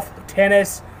leagues, golf,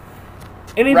 tennis,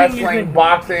 anything. Wrestling,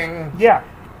 boxing. Yeah.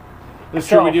 That's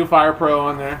true. We do Fire Pro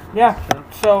on there. Yeah.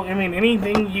 So I mean,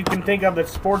 anything you can think of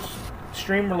that's sports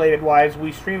stream related wise,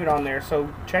 we stream it on there. So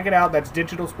check it out. That's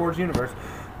Digital Sports Universe.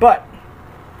 But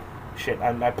shit,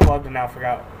 I plugged and now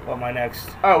forgot what my next.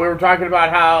 Oh, we were talking about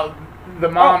how the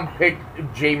mom picked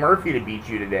Jay Murphy to beat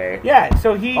you today. Yeah,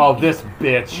 so he. Oh, this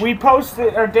bitch. We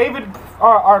posted, or David,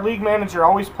 our league manager,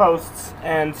 always posts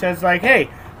and says like, "Hey,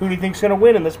 who do you think's gonna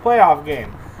win in this playoff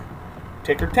game?"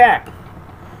 Tick or tack.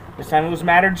 This time it was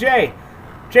Matt or Jay.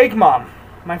 Jake Mom,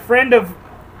 my friend of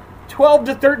 12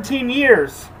 to 13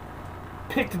 years,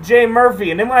 picked Jay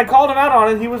Murphy, and then when I called him out on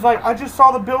it, he was like, "I just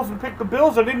saw the Bills and picked the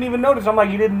Bills. I didn't even notice." I'm like,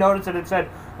 "You didn't notice that it said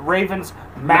Ravens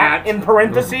Matt in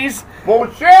parentheses?"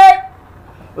 Bullshit!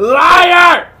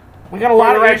 Liar! We got a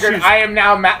lot of record, issues. I am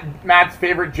now Matt's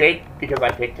favorite Jake because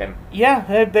I picked him. Yeah,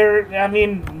 I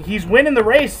mean, he's winning the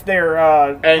race there.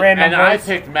 And I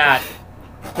picked Matt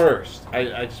first.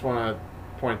 I just want to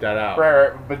point that out.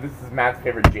 But this is Matt's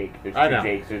favorite Jake. There's two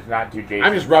Jakes. There's not two Jakes.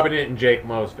 I'm just rubbing it in Jake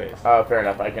Mo's face. Oh, fair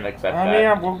enough. I can accept that.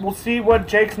 Yeah, we'll see what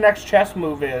Jake's next chess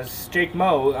move is. Jake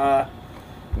Mo.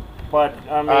 But,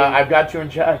 I mean... I've got you in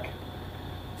check.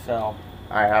 So...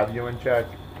 I have you in check.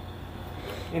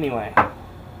 Anyway.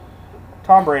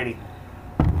 Tom Brady.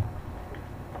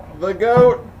 The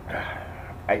GOAT.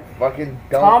 I fucking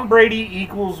don't... Tom Brady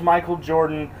equals Michael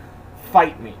Jordan.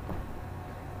 Fight me.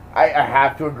 I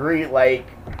have to agree, like,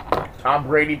 Tom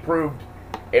Brady proved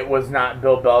it was not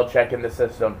Bill Belichick in the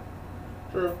system.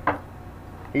 True.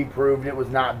 He proved it was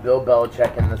not Bill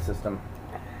Belichick in the system.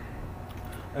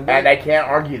 And I can't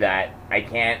argue that. I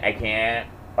can't.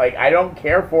 Like, I don't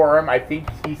care for him. I think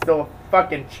he's still a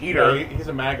fucking cheater. Yeah, he's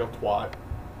a MAGA twat.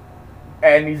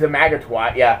 And he's a MAGA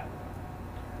twat, yeah.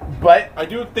 But I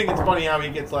do think it's funny how he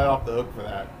gets let off the hook for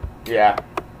that. yeah.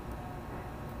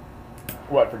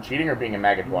 What, for cheating or being a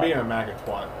MAGA twat? Being a MAGA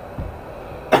twat.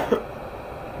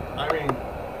 I mean,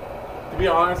 to be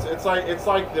honest, it's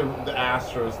like the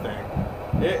Astros thing.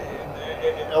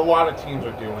 A lot of teams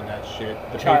are doing that shit.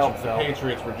 The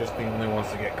Patriots were just the only ones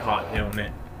to get caught doing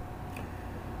it.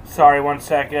 Sorry, one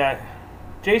sec.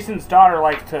 Jason's daughter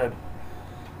likes to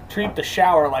treat the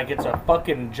shower like it's a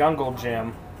fucking jungle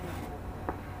gym.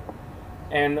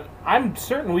 And I'm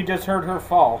certain we just heard her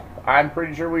fall. I'm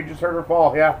pretty sure we just heard her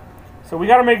fall, yeah. So we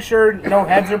gotta make sure no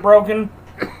heads are broken.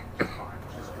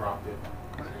 Just dropped it.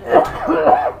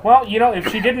 Well, you know, if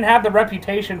she didn't have the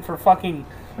reputation for fucking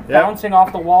bouncing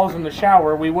off the walls in the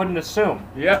shower, we wouldn't assume.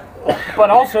 Yep. But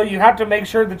also, you have to make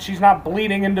sure that she's not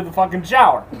bleeding into the fucking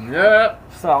shower.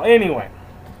 Yep. So, anyway.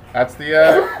 That's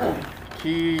the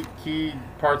key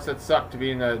parts that suck to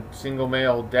being a single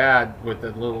male dad with a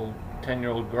little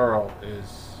 10-year-old girl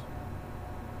is...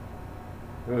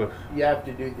 Ugh. You have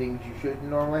to do things you shouldn't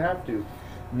normally have to.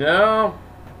 No.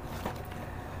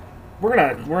 We're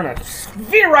gonna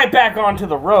veer right back onto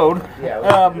the road. Yeah,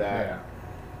 let's do that. Yeah.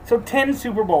 So 10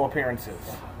 Super Bowl appearances,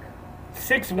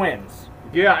 6 wins.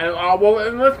 Yeah,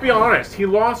 and let's be honest. He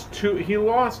lost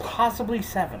possibly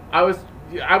 7. I was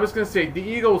gonna say the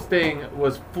Eagles thing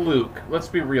was fluke. Let's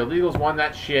be real. The Eagles won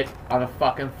that shit on a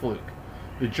fucking fluke.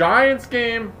 The Giants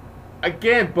game,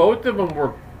 again, both of them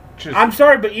were just... I'm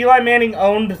sorry, but Eli Manning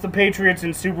owned the Patriots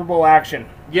in Super Bowl action.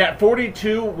 Yeah,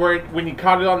 42, when he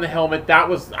caught it on the helmet, that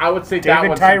was, I would say, that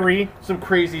was some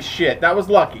crazy shit. That was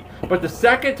lucky. But the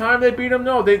second time they beat him,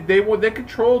 no, they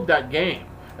controlled that game.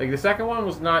 Like, the second one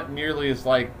was not nearly as,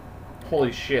 like,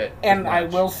 holy shit. And I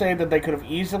will say that they could have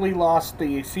easily lost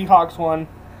the Seahawks one.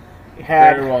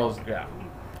 Had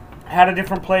a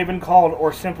different play been called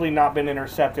or simply not been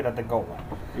intercepted at the goal line.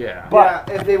 Yeah. But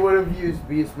if they would have used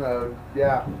beast mode,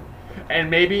 yeah. And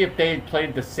maybe if they had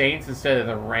played the Saints instead of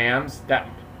the Rams,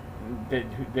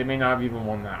 they may not have even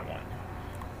won that one.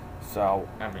 So,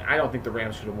 I mean, I don't think the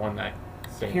Rams should have won that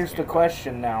Saints here's game. the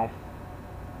question now.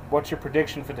 What's your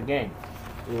prediction for the game?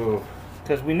 Ooh.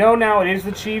 Because we know now it is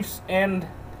the Chiefs and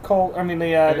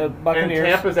the Buccaneers. And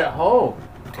Tampa's at home.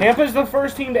 Tampa's the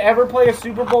first team to ever play a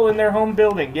Super Bowl in their home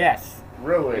building. Yes.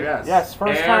 Really? Yes. Yes,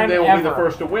 first time And they will ever. be the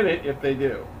first to win it if they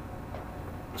do.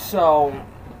 So,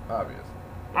 Obvious.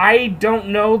 I don't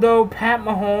know though. Pat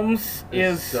Mahomes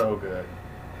is so good.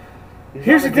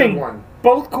 Here's the thing.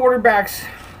 Both quarterbacks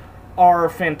are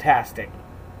fantastic.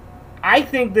 I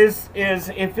think this is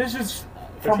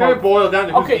from it's going to boil down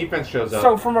to whose defense shows up.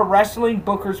 So from a wrestling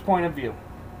booker's point of view,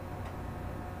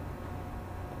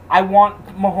 I want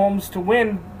Mahomes to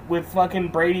win with fucking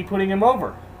Brady putting him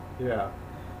over. Yeah.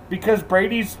 Because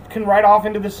Brady's can ride off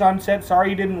into the sunset.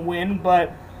 Sorry you didn't win,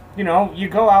 but you know, you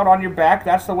go out on your back.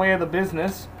 That's the way of the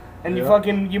business, and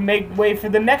you make way for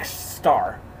the next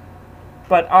star.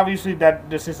 But obviously,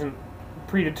 this isn't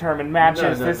predetermined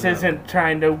matches. This isn't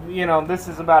trying to, this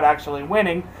is about actually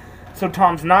winning. So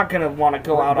Tom's not going to want to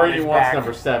go out Brady on his wants back.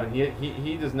 number 7.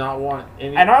 He does not want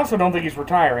any. And I also don't think he's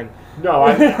retiring. No,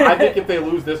 I think if they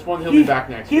lose this one, he'll be back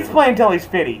next year. He's playing till he's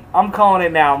 50. I'm calling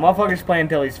it now. Motherfucker's playing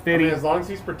till he's 50. I mean, as long as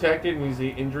he's protected and he's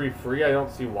injury free, I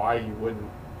don't see why he wouldn't.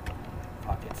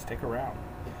 Fuck it, stick around.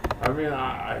 I mean,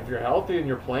 if you're healthy and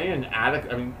you're playing,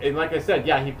 and like I said,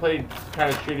 yeah, he played kind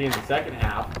of shitty in the second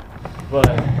half, but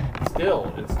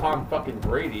still, it's Tom fucking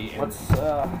Brady. And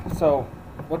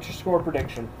what's your score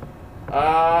prediction?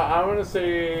 I'm gonna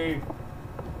say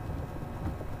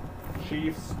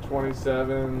Chiefs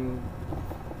 27,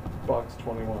 Bucks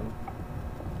 21.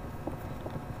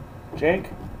 Jake?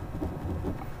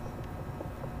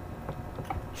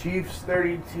 Chiefs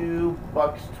 32,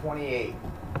 Bucks 28.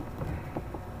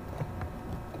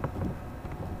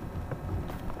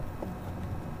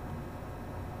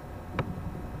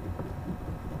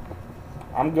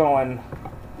 I'm going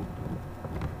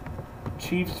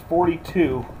Chiefs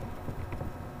 42,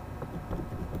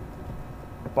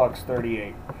 Bucks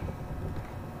 38.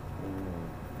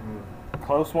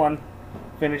 Close one,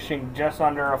 finishing just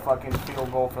under a fucking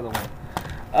field goal for the win.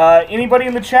 Anybody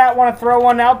in the chat want to throw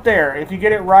one out there? If you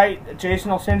get it right,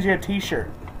 Jason will send you a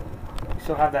t-shirt. You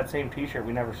still have that same t-shirt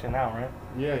we never sent out, right?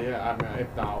 Yeah. I mean,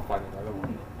 if not, I'll find another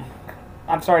one.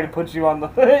 I'm sorry to put you on the...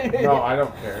 No, I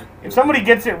don't care. If somebody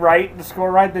gets it right, the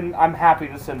score right, then I'm happy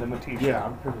to send them a t-shirt. Yeah,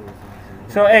 I'm pretty.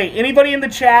 So, hey, anybody in the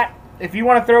chat, if you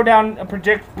want to throw down a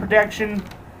prediction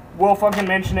We'll fucking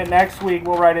mention it next week.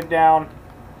 We'll write it down.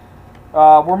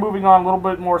 We're moving on a little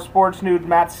bit more sports news.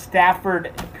 Matt Stafford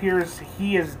appears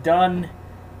he is done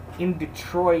in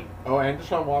Detroit. Oh, and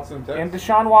Deshaun Watson in Texas. And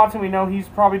Deshaun Watson, we know he's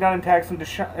probably done in Texas.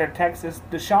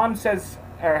 Deshaun says,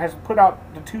 or has put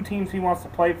out the 2 teams he wants to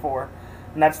play for,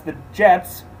 and that's the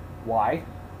Jets. Why?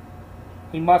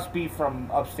 He must be from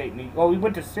upstate New York. Well, he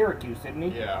went to Syracuse, didn't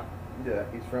he? Yeah. Yeah,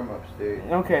 he's from upstate.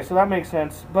 Okay, so that makes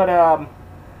sense. But,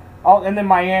 and then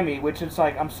Miami, which is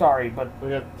like, I'm sorry, but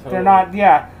they're not,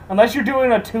 yeah. Unless you're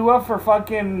doing a Tua for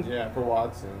fucking... Yeah, for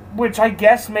Watson. Which I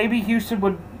guess maybe Houston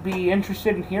would be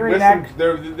interested in hearing Listen, that.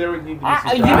 there would need to be some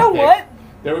draft you know picks. what?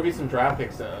 There would be some draft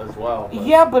picks as well. But.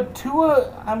 Yeah, but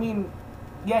Tua, I mean,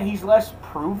 yeah, he's less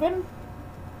proven.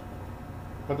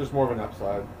 But there's more of an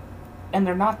upside. And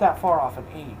they're not that far off in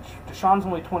age. Deshaun's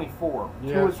only 24.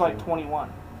 Yeah, Tua's like true.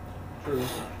 21. True.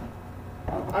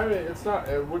 I mean,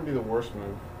 it wouldn't be the worst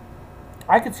move.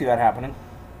 I could see that happening.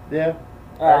 Yeah.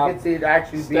 I could see it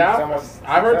actually being someone.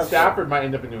 I've heard Stafford might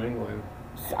end up in New England.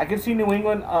 I could see New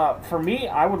England. For me,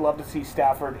 I would love to see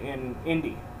Stafford in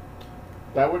Indy.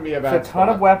 That would be a bad It's a ton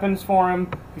of weapons for him.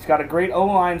 He's got a great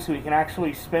O-line, so he can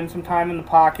actually spend some time in the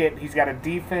pocket. He's got a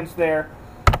defense there.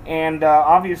 And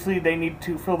obviously, they need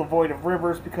to fill the void of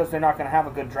Rivers because they're not going to have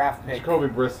a good draft pick. Jacoby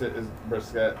Brissett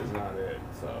is not it.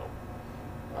 So,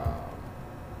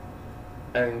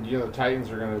 and the Titans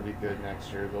are going to be good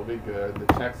next year. They'll be good. The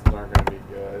Texans aren't going to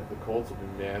be good. The Colts will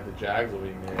be mad. The Jags will be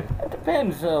mad. It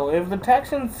depends, though. If the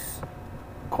Texans'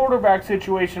 quarterback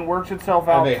situation works itself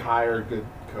out, And they hire a good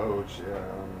coach.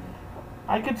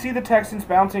 I could see the Texans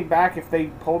bouncing back if they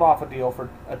pulled off a deal for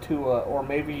a Tua, or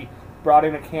maybe brought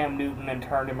in a Cam Newton and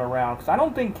turned him around. Because I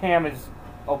don't think Cam is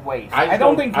a waste. I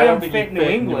don't think Cam fit New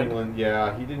England.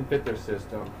 Yeah, he didn't fit their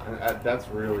system. And that's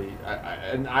really...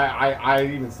 I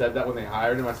even said that when they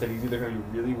hired him. I said he's either going to do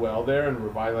really well there and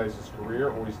revitalize his career,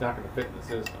 or he's not going to fit in the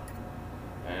system.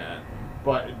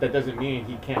 But that doesn't mean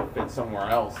he can't fit somewhere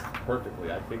else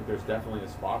perfectly. I think there's definitely a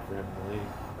spot for him in the league.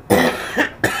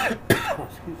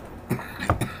 Excuse me.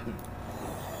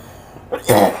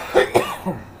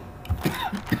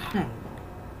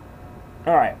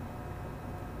 All right.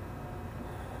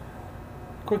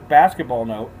 Quick basketball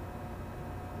note.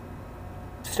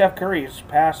 Steph Curry has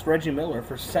passed Reggie Miller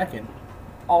for second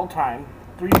all-time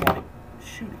three-point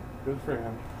shooting. Good for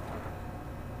him.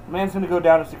 The man's going to go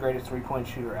down as the greatest three-point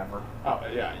shooter ever. Oh,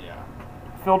 yeah.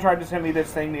 Phil tried to send me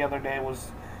this thing the other day. It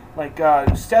was like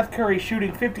Steph Curry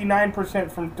shooting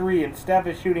 59% from three, and Steph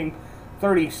is shooting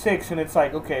 36%, and it's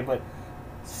like, okay, but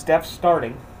Steph's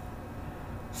starting.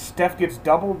 Steph gets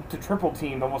double to triple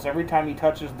teamed almost every time he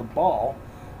touches the ball.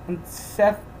 And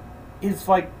Steph is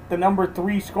like the number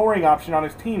 3 scoring option on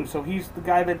his team, so he's the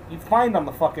guy that you find on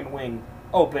the fucking wing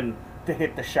open to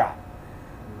hit the shot.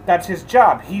 That's his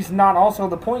job. He's not also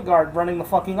the point guard running the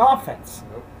fucking offense.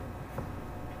 Nope.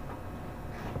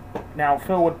 Now,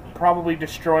 Phil would probably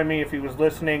destroy me if he was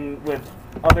listening with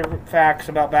other facts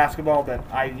about basketball that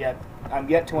I'm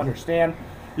yet to understand.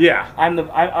 Yeah.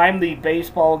 I'm the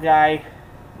baseball guy,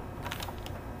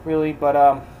 really,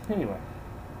 but anyway.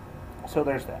 So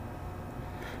there's that.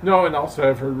 No, and also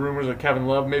I've heard rumors of Kevin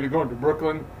Love maybe going to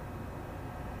Brooklyn.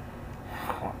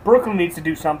 Brooklyn needs to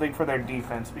do something for their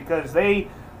defense because they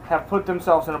have put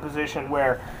themselves in a position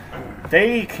where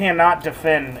they cannot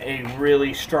defend a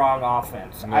really strong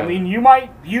offense. No. I mean, you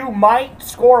might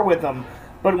score with them,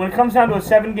 but when it comes down to a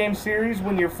 7-game series,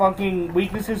 when your fucking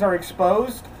weaknesses are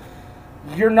exposed,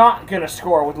 you're not going to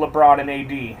score with LeBron and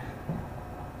AD.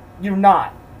 You're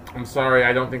not. I'm sorry,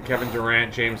 I don't think Kevin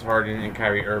Durant, James Harden, and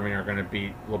Kyrie Irving are going to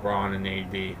beat LeBron and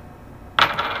AD.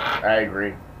 I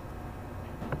agree.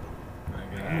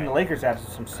 I mean, the Lakers have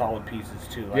some solid pieces,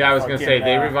 too. Like Yeah, I was going to say,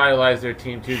 they revitalized their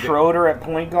team, too. Schroeder at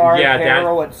point guard,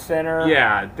 Harrell at center.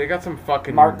 Yeah, they got some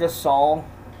fucking... Marc Gasol.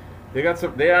 They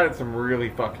added some really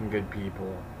fucking good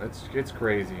people. It's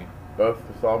crazy. Both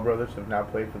the Gasol brothers have now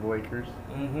played for the Lakers.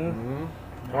 Mm-hmm.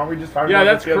 Weren't we just talking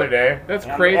about this the other day? That's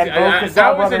crazy. And both That Gasol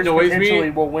always brothers annoys potentially me.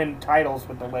 will win titles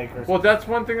with the Lakers. Well, that's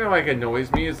one thing that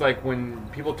annoys me is when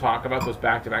people talk about those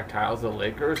back-to-back titles of the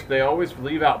Lakers, they always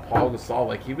leave out Paul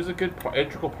Gasol. He was a good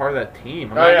integral part of that team.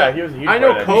 He was a huge I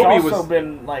know part of that Kobe he's was. also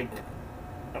been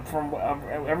from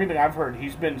everything I've heard,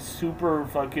 he's been super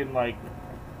fucking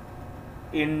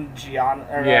in Gianna.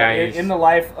 In the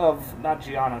life of not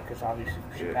Gianna, because obviously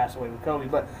she passed away with Kobe,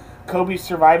 but Kobe's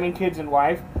surviving kids and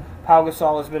wife. Pau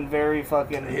Gasol has been very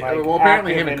fucking well,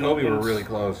 apparently him and Kobe were really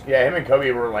close. Yeah, him and Kobe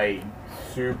were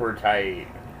super tight.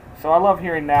 So I love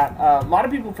hearing that. A lot of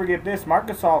people forget this. Marc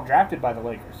Gasol drafted by the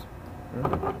Lakers.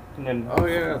 And then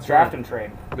that's draft right. and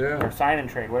trade. Yeah. Or sign and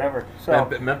trade, whatever. So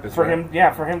Memphis, for right?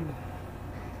 him,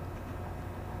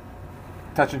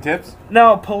 Touching tips?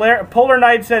 No, Polar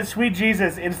Knight says, "Sweet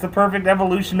Jesus, it's the perfect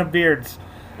evolution of beards."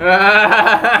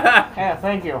 Yeah,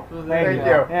 thank you. Thank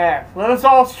you. Yeah, let us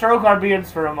all stroke our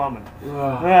beards for a moment.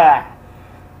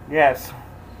 Yes.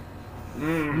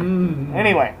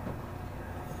 Anyway.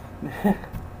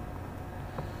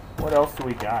 What else do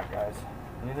we got, guys?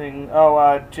 Anything?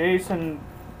 Oh, Jason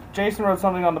wrote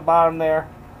something on the bottom there.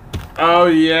 Oh,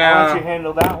 yeah. I'll let you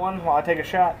handle that one while I take a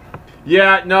shot.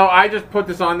 Yeah, no, I just put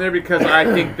this on there because I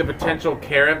think the potential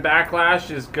Karen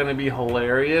backlash is going to be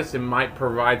hilarious and might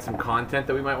provide some content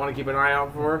that we might want to keep an eye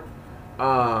out for.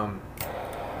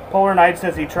 Polar Knight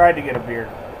says he tried to get a beard.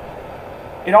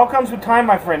 It all comes with time,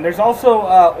 my friend. There's also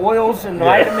oils and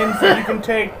vitamins that you can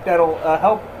take that'll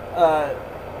help.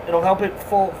 It'll help it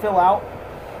fill out.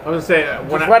 I was gonna say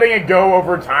just letting it go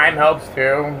over time helps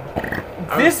too.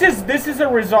 This is a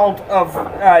result of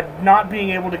not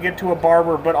being able to get to a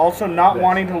barber, but also not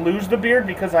wanting to lose the beard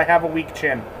because I have a weak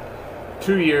chin.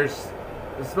 2 years.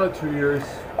 It's about 2 years.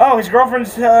 Oh, his girlfriend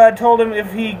told him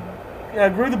if he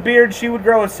grew the beard, she would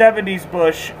grow a 70s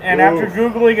bush. And after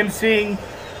Googling and seeing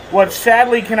what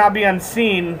sadly cannot be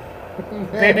unseen,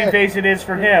 babyface it is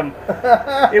for him,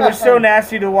 it was so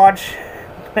nasty to watch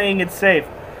playing it safe.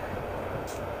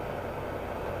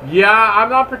 Yeah, I'm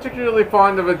not particularly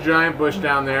fond of a giant bush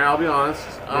down there, I'll be honest.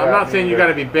 I'm not saying you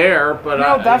gotta be bare, but...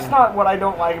 No, that's not what I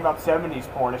don't like about 70s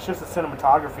porn. It's just the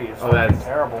cinematography is fucking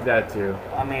terrible. That too.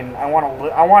 I mean, I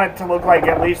want it to look like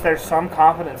at least there's some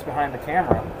confidence behind the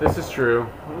camera. This is true.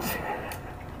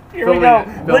 Here we go.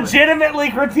 Legitimately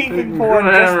critiquing porn.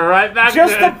 Right back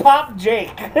just there. to pop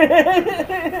Jake.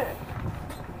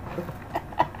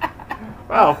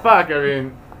 Well, fuck, I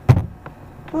mean...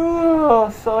 Oh,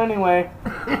 so anyway,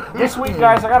 this week,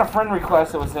 guys, I got a friend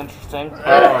request that was interesting. Oh,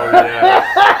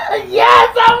 yeah.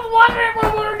 Yes, I was wondering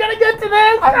when we were going to get to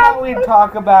this. I thought we'd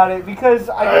talk about it because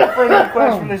I got a friend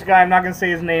request from this guy. I'm not going to say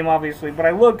his name, obviously, but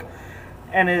I look,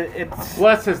 and it's...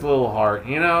 Bless his little heart,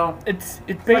 you know? It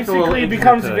basically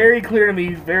becomes very clear to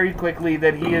me very quickly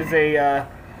that he is a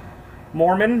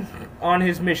Mormon on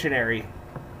his missionary.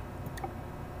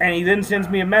 And he then sends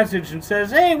me a message and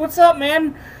says, "Hey, what's up,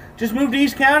 man? Just moved to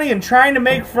East County and trying to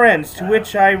make friends," to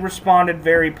which I responded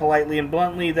very politely and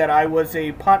bluntly that I was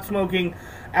a pot-smoking,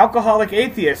 alcoholic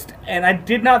atheist, and I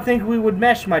did not think we would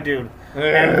mesh, my dude,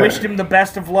 and wished him the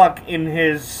best of luck in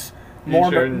his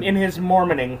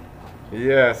Mormoning.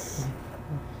 Yes.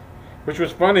 Which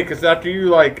was funny, because after you,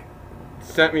 like,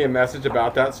 sent me a message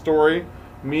about that story,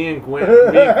 me and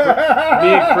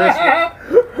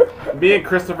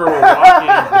Christopher were walking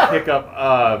to pick up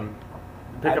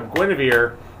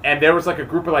Guinevere, and there was like a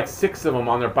group of like 6 of them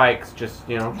on their bikes, just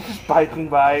biking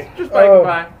by.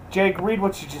 Jake, read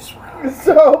what you just wrote.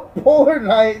 So, Polar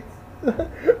Knights,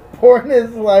 porn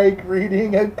is like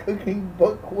reading a cooking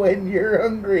book when you're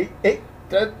hungry. It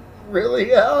doesn't really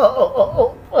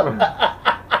help.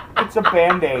 It's a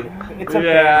Band-Aid. It's a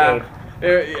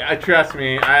Band-Aid. Trust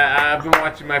me, I've been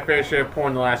watching my fair share of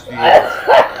porn the last few years.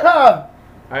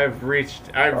 I've reached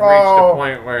a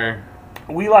point where...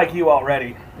 We like you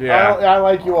already. Yeah. I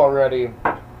like you already.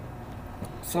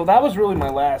 So that was really my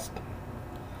last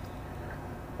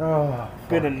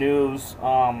bit of news.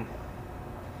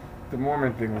 The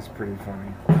Mormon thing was pretty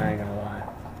funny. I ain't gonna lie.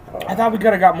 I thought we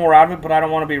could have got more out of it, but I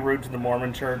don't want to be rude to the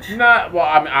Mormon church.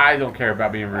 I don't care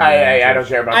about being rude. I don't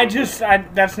care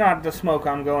about that's not the smoke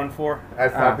I'm going for.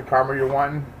 That's not the karma you're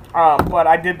wanting. But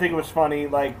I did think it was funny.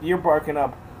 Like, you're barking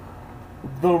up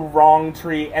the wrong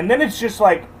tree, and then it's just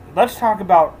like, let's talk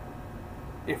about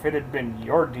if it had been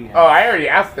your DM. Oh, I already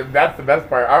asked him. That's the best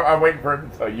part. I'm waiting for him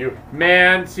to tell you.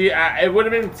 Man, see, it would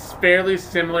have been fairly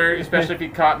similar, especially if he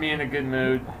caught me in a good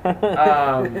mood.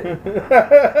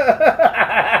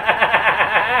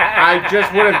 I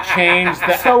just would have changed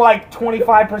that. So, like,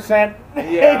 25%?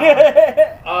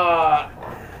 Yeah.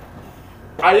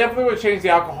 I definitely would have changed the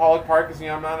alcoholic part, because,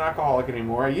 I'm not an alcoholic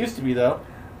anymore. I used to be, though.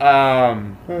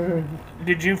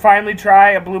 Did you finally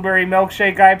try a blueberry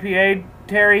milkshake IPA,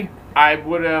 Terry? I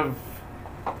would have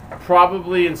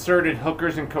probably inserted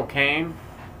hookers and cocaine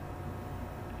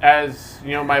as,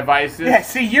 my vices. Yeah,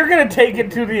 see, you're going to take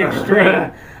it to the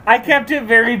extreme. I kept it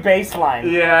very baseline.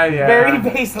 Yeah. Very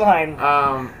baseline.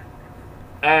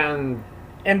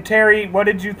 And Terry, what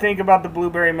did you think about the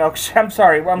blueberry milkshake? I'm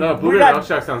sorry. No, blueberry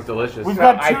milkshake sounds delicious. We've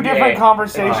got two different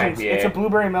conversations. It's a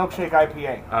blueberry milkshake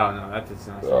IPA. Oh, no, that just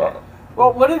sounds good.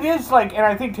 Well, what it is, like, and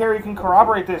I think Terry can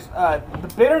corroborate this, the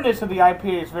bitterness of the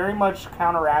IPA is very much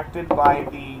counteracted by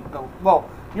well,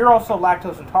 you're also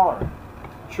lactose intolerant.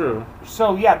 True.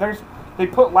 So, yeah, they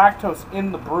put lactose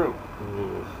in the brew.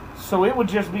 Ooh. So it would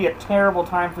just be a terrible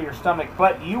time for your stomach,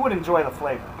 but you would enjoy the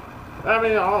flavor. I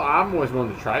mean, I'm always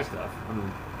willing to try stuff.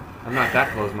 I'm not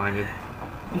that close-minded.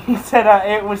 He said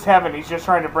it was heaven. He's just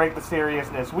trying to break the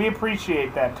seriousness. We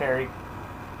appreciate that, Terry.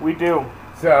 We do.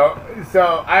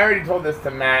 So I already told this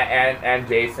to Matt and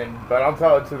Jason, but I'll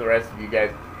tell it to the rest of you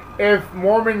guys. If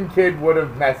Mormon Kid would have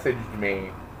messaged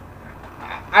me,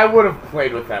 I would have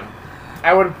played with him.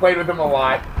 I would have played with him a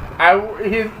lot.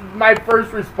 My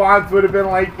first response would have been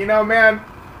like, you know, man,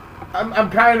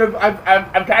 I've kind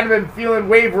of been feeling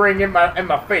wavering in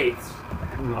my faith,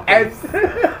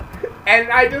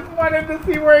 and I just wanted to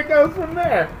see where it goes from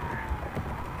there.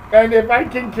 And if I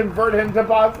can convert him to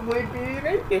possibly be an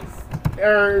atheist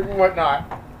or whatnot.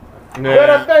 Nah.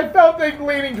 But I felt like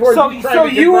leaning towards. So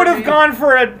you would have gone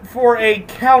for a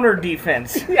counter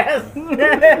defense. Yes.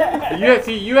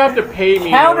 You have to pay me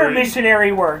counter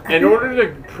missionary work in order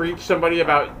to preach to somebody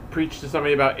about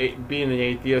being an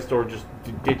atheist or just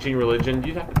ditching religion.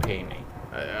 You'd have to pay me.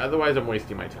 Otherwise, I'm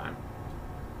wasting my time.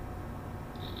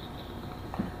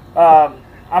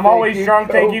 I'm always drunk.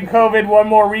 COVID. Thank you, COVID. One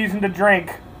more reason to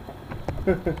drink.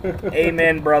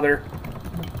 Amen, brother.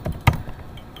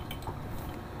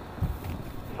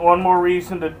 One more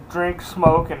reason to drink,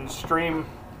 smoke, and stream.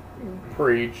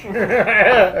 Preach.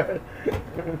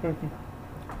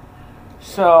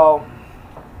 So,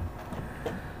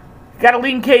 got to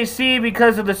lean KC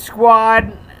because of the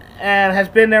squad and has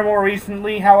been there more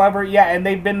recently. However, yeah, and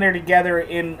they've been there together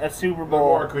in a Super Bowl.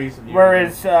 More cohesive.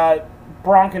 Whereas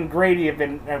Bronk and Grady have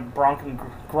been I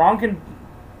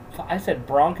said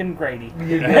Bronk and Grady.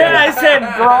 And I said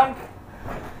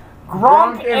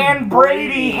Gronk and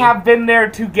Brady have been there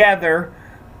together.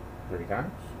 3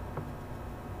 times.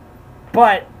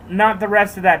 But not the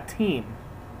rest of that team.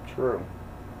 True.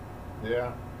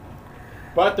 Yeah.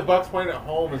 But the Bucs playing at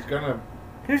home is gonna.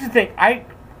 Here's the thing. I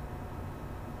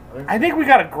think we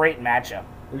got a great matchup.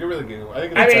 We really do. I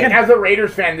mean, as a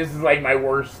Raiders fan, this is like my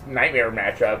worst nightmare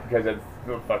matchup because it's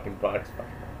the fucking Bucs.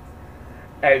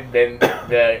 And then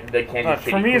the Kansas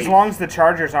City for me, Chiefs. as long as the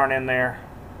Chargers aren't in there.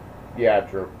 Yeah,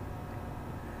 true.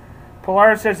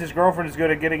 Polaris says his girlfriend is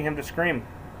good at getting him to scream.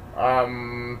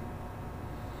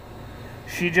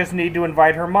 She just need to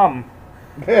invite her mom.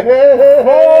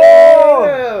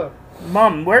 Oh!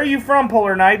 Mom, where are you from,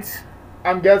 Polar Knights?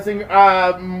 I'm guessing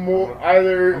either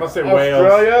I'm gonna say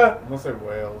Australia. I'm gonna say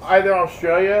Wales. Either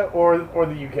Australia or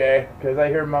the UK, because I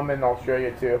hear mom in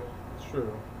Australia too. It's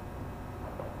true.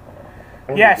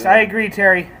 Yes, I agree,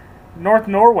 Terry. North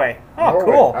Norway. Oh, Norway.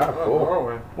 cool. Oh, cool.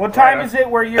 Norway. What time is it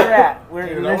where you're at?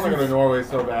 Dude, I want to go to Norway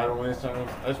so bad one of these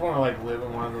times. I just want to like live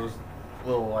in one of those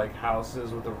little like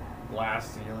houses with a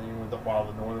glass ceiling while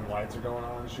the northern lights are going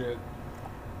on and shit.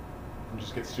 And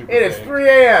just get super It is baked. 3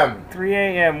 a.m. 3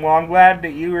 a.m. Well, I'm glad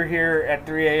that you were here at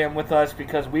 3 a.m. with us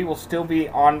because we will still be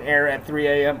on air at 3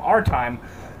 a.m. our time.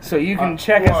 So you can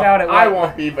check us out at... I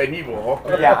won't be, but he will.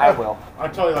 Yeah, I will. I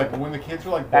tell you, like, when the kids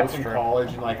are, like, both in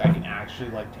college and, like, I can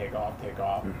actually, like, take off.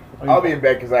 I mean, I'll be in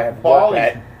bed because I have work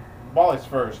at... Bali's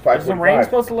first. Is the rain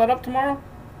supposed to let up tomorrow?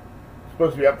 It's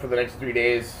supposed to be up for the next 3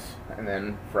 days, and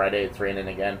then Friday it's raining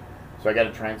again. So I got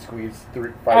to try and squeeze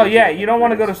 5 Oh, yeah, you don't want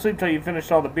to go to sleep till you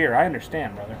finish all the beer. I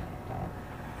understand, brother.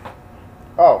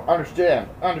 Oh, understand.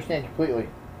 Understand completely.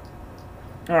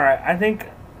 All right, I think...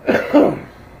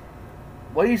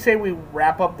 What do you say we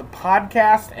wrap up the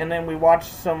podcast and then we watch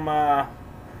some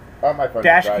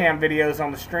dash cam videos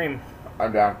on the stream?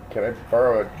 I'm down. Can I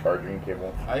borrow a charging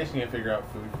cable? I just need to figure out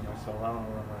food for myself. I don't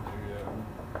know what I'm going to do yet.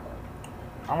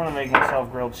 I'm going to make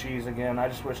myself grilled cheese again. I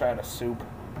just wish I had a soup.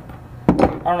 I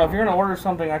don't know. If you're going to order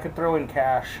something, I could throw in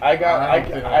cash. I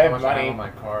have money. On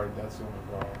my card. That's the only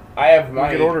problem. I have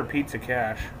money. You could order pizza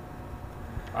cash.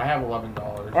 I have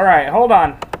 $11. All right, hold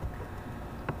on.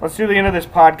 Let's do the end of this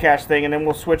podcast thing, and then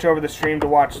we'll switch over the stream to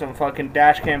watch some fucking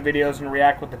dash cam videos and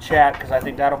react with the chat, because I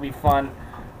think that'll be fun.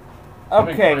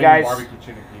 Okay, guys.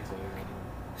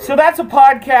 So that's a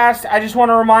podcast. I just want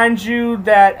to remind you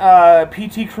that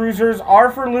PT Cruisers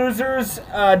are for losers.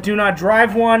 Do not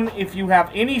drive one if you have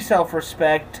any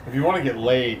self-respect. If you want to get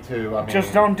laid, too, I mean...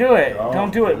 Just don't do it.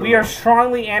 Don't do it. We are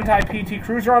strongly anti-PT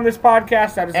Cruiser on this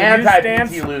podcast. That is a new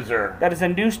stance. Anti-PT loser. That is a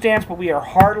new stance, but we are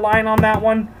hardline on that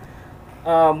one.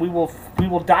 We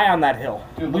will die on that hill.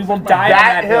 Dude, we will die on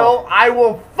that hill. I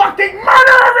will fucking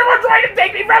murder everyone trying to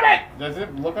take me from it. Does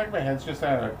it look like my head's just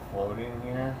kind of floating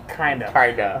here? Kinda.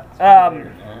 All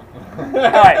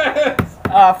right.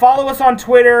 Follow us on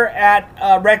Twitter at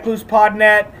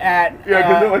ReclusePodNet, at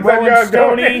Rowan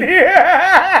Stoney,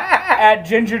 at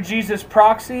Ginger Jesus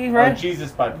Proxy, right?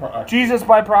 Jesus by proxy. Jesus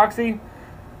by proxy.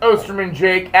 Osterman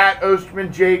Jake, at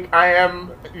Osterman Jake. I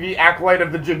am the acolyte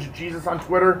of the Judge of Jesus on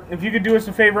Twitter. If you could do us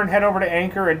a favor and head over to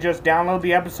Anchor and just download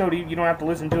the episode, you don't have to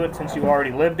listen to it since you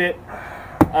already lived it.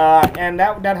 And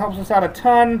that helps us out a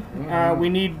ton. We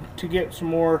need to get some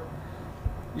more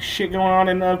shit going on.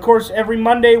 And of course, every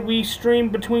Monday we stream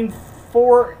between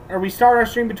we start our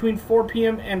stream between 4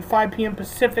 p.m. and 5 p.m.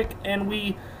 Pacific, and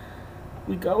we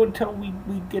go until we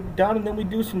get done, and then we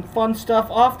do some fun stuff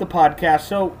off the podcast.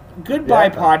 So, goodbye,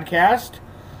 podcast.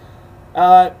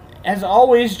 As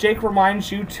always, Jake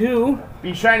reminds you to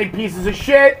be shiny pieces of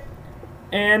shit.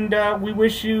 And we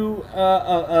wish you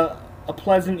a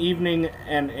pleasant evening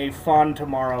and a fun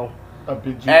tomorrow. I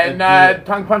bid you and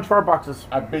tongue punch fart boxes.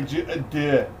 I bid you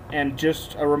adieu. And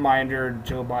just a reminder,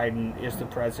 Joe Biden is the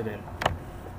president.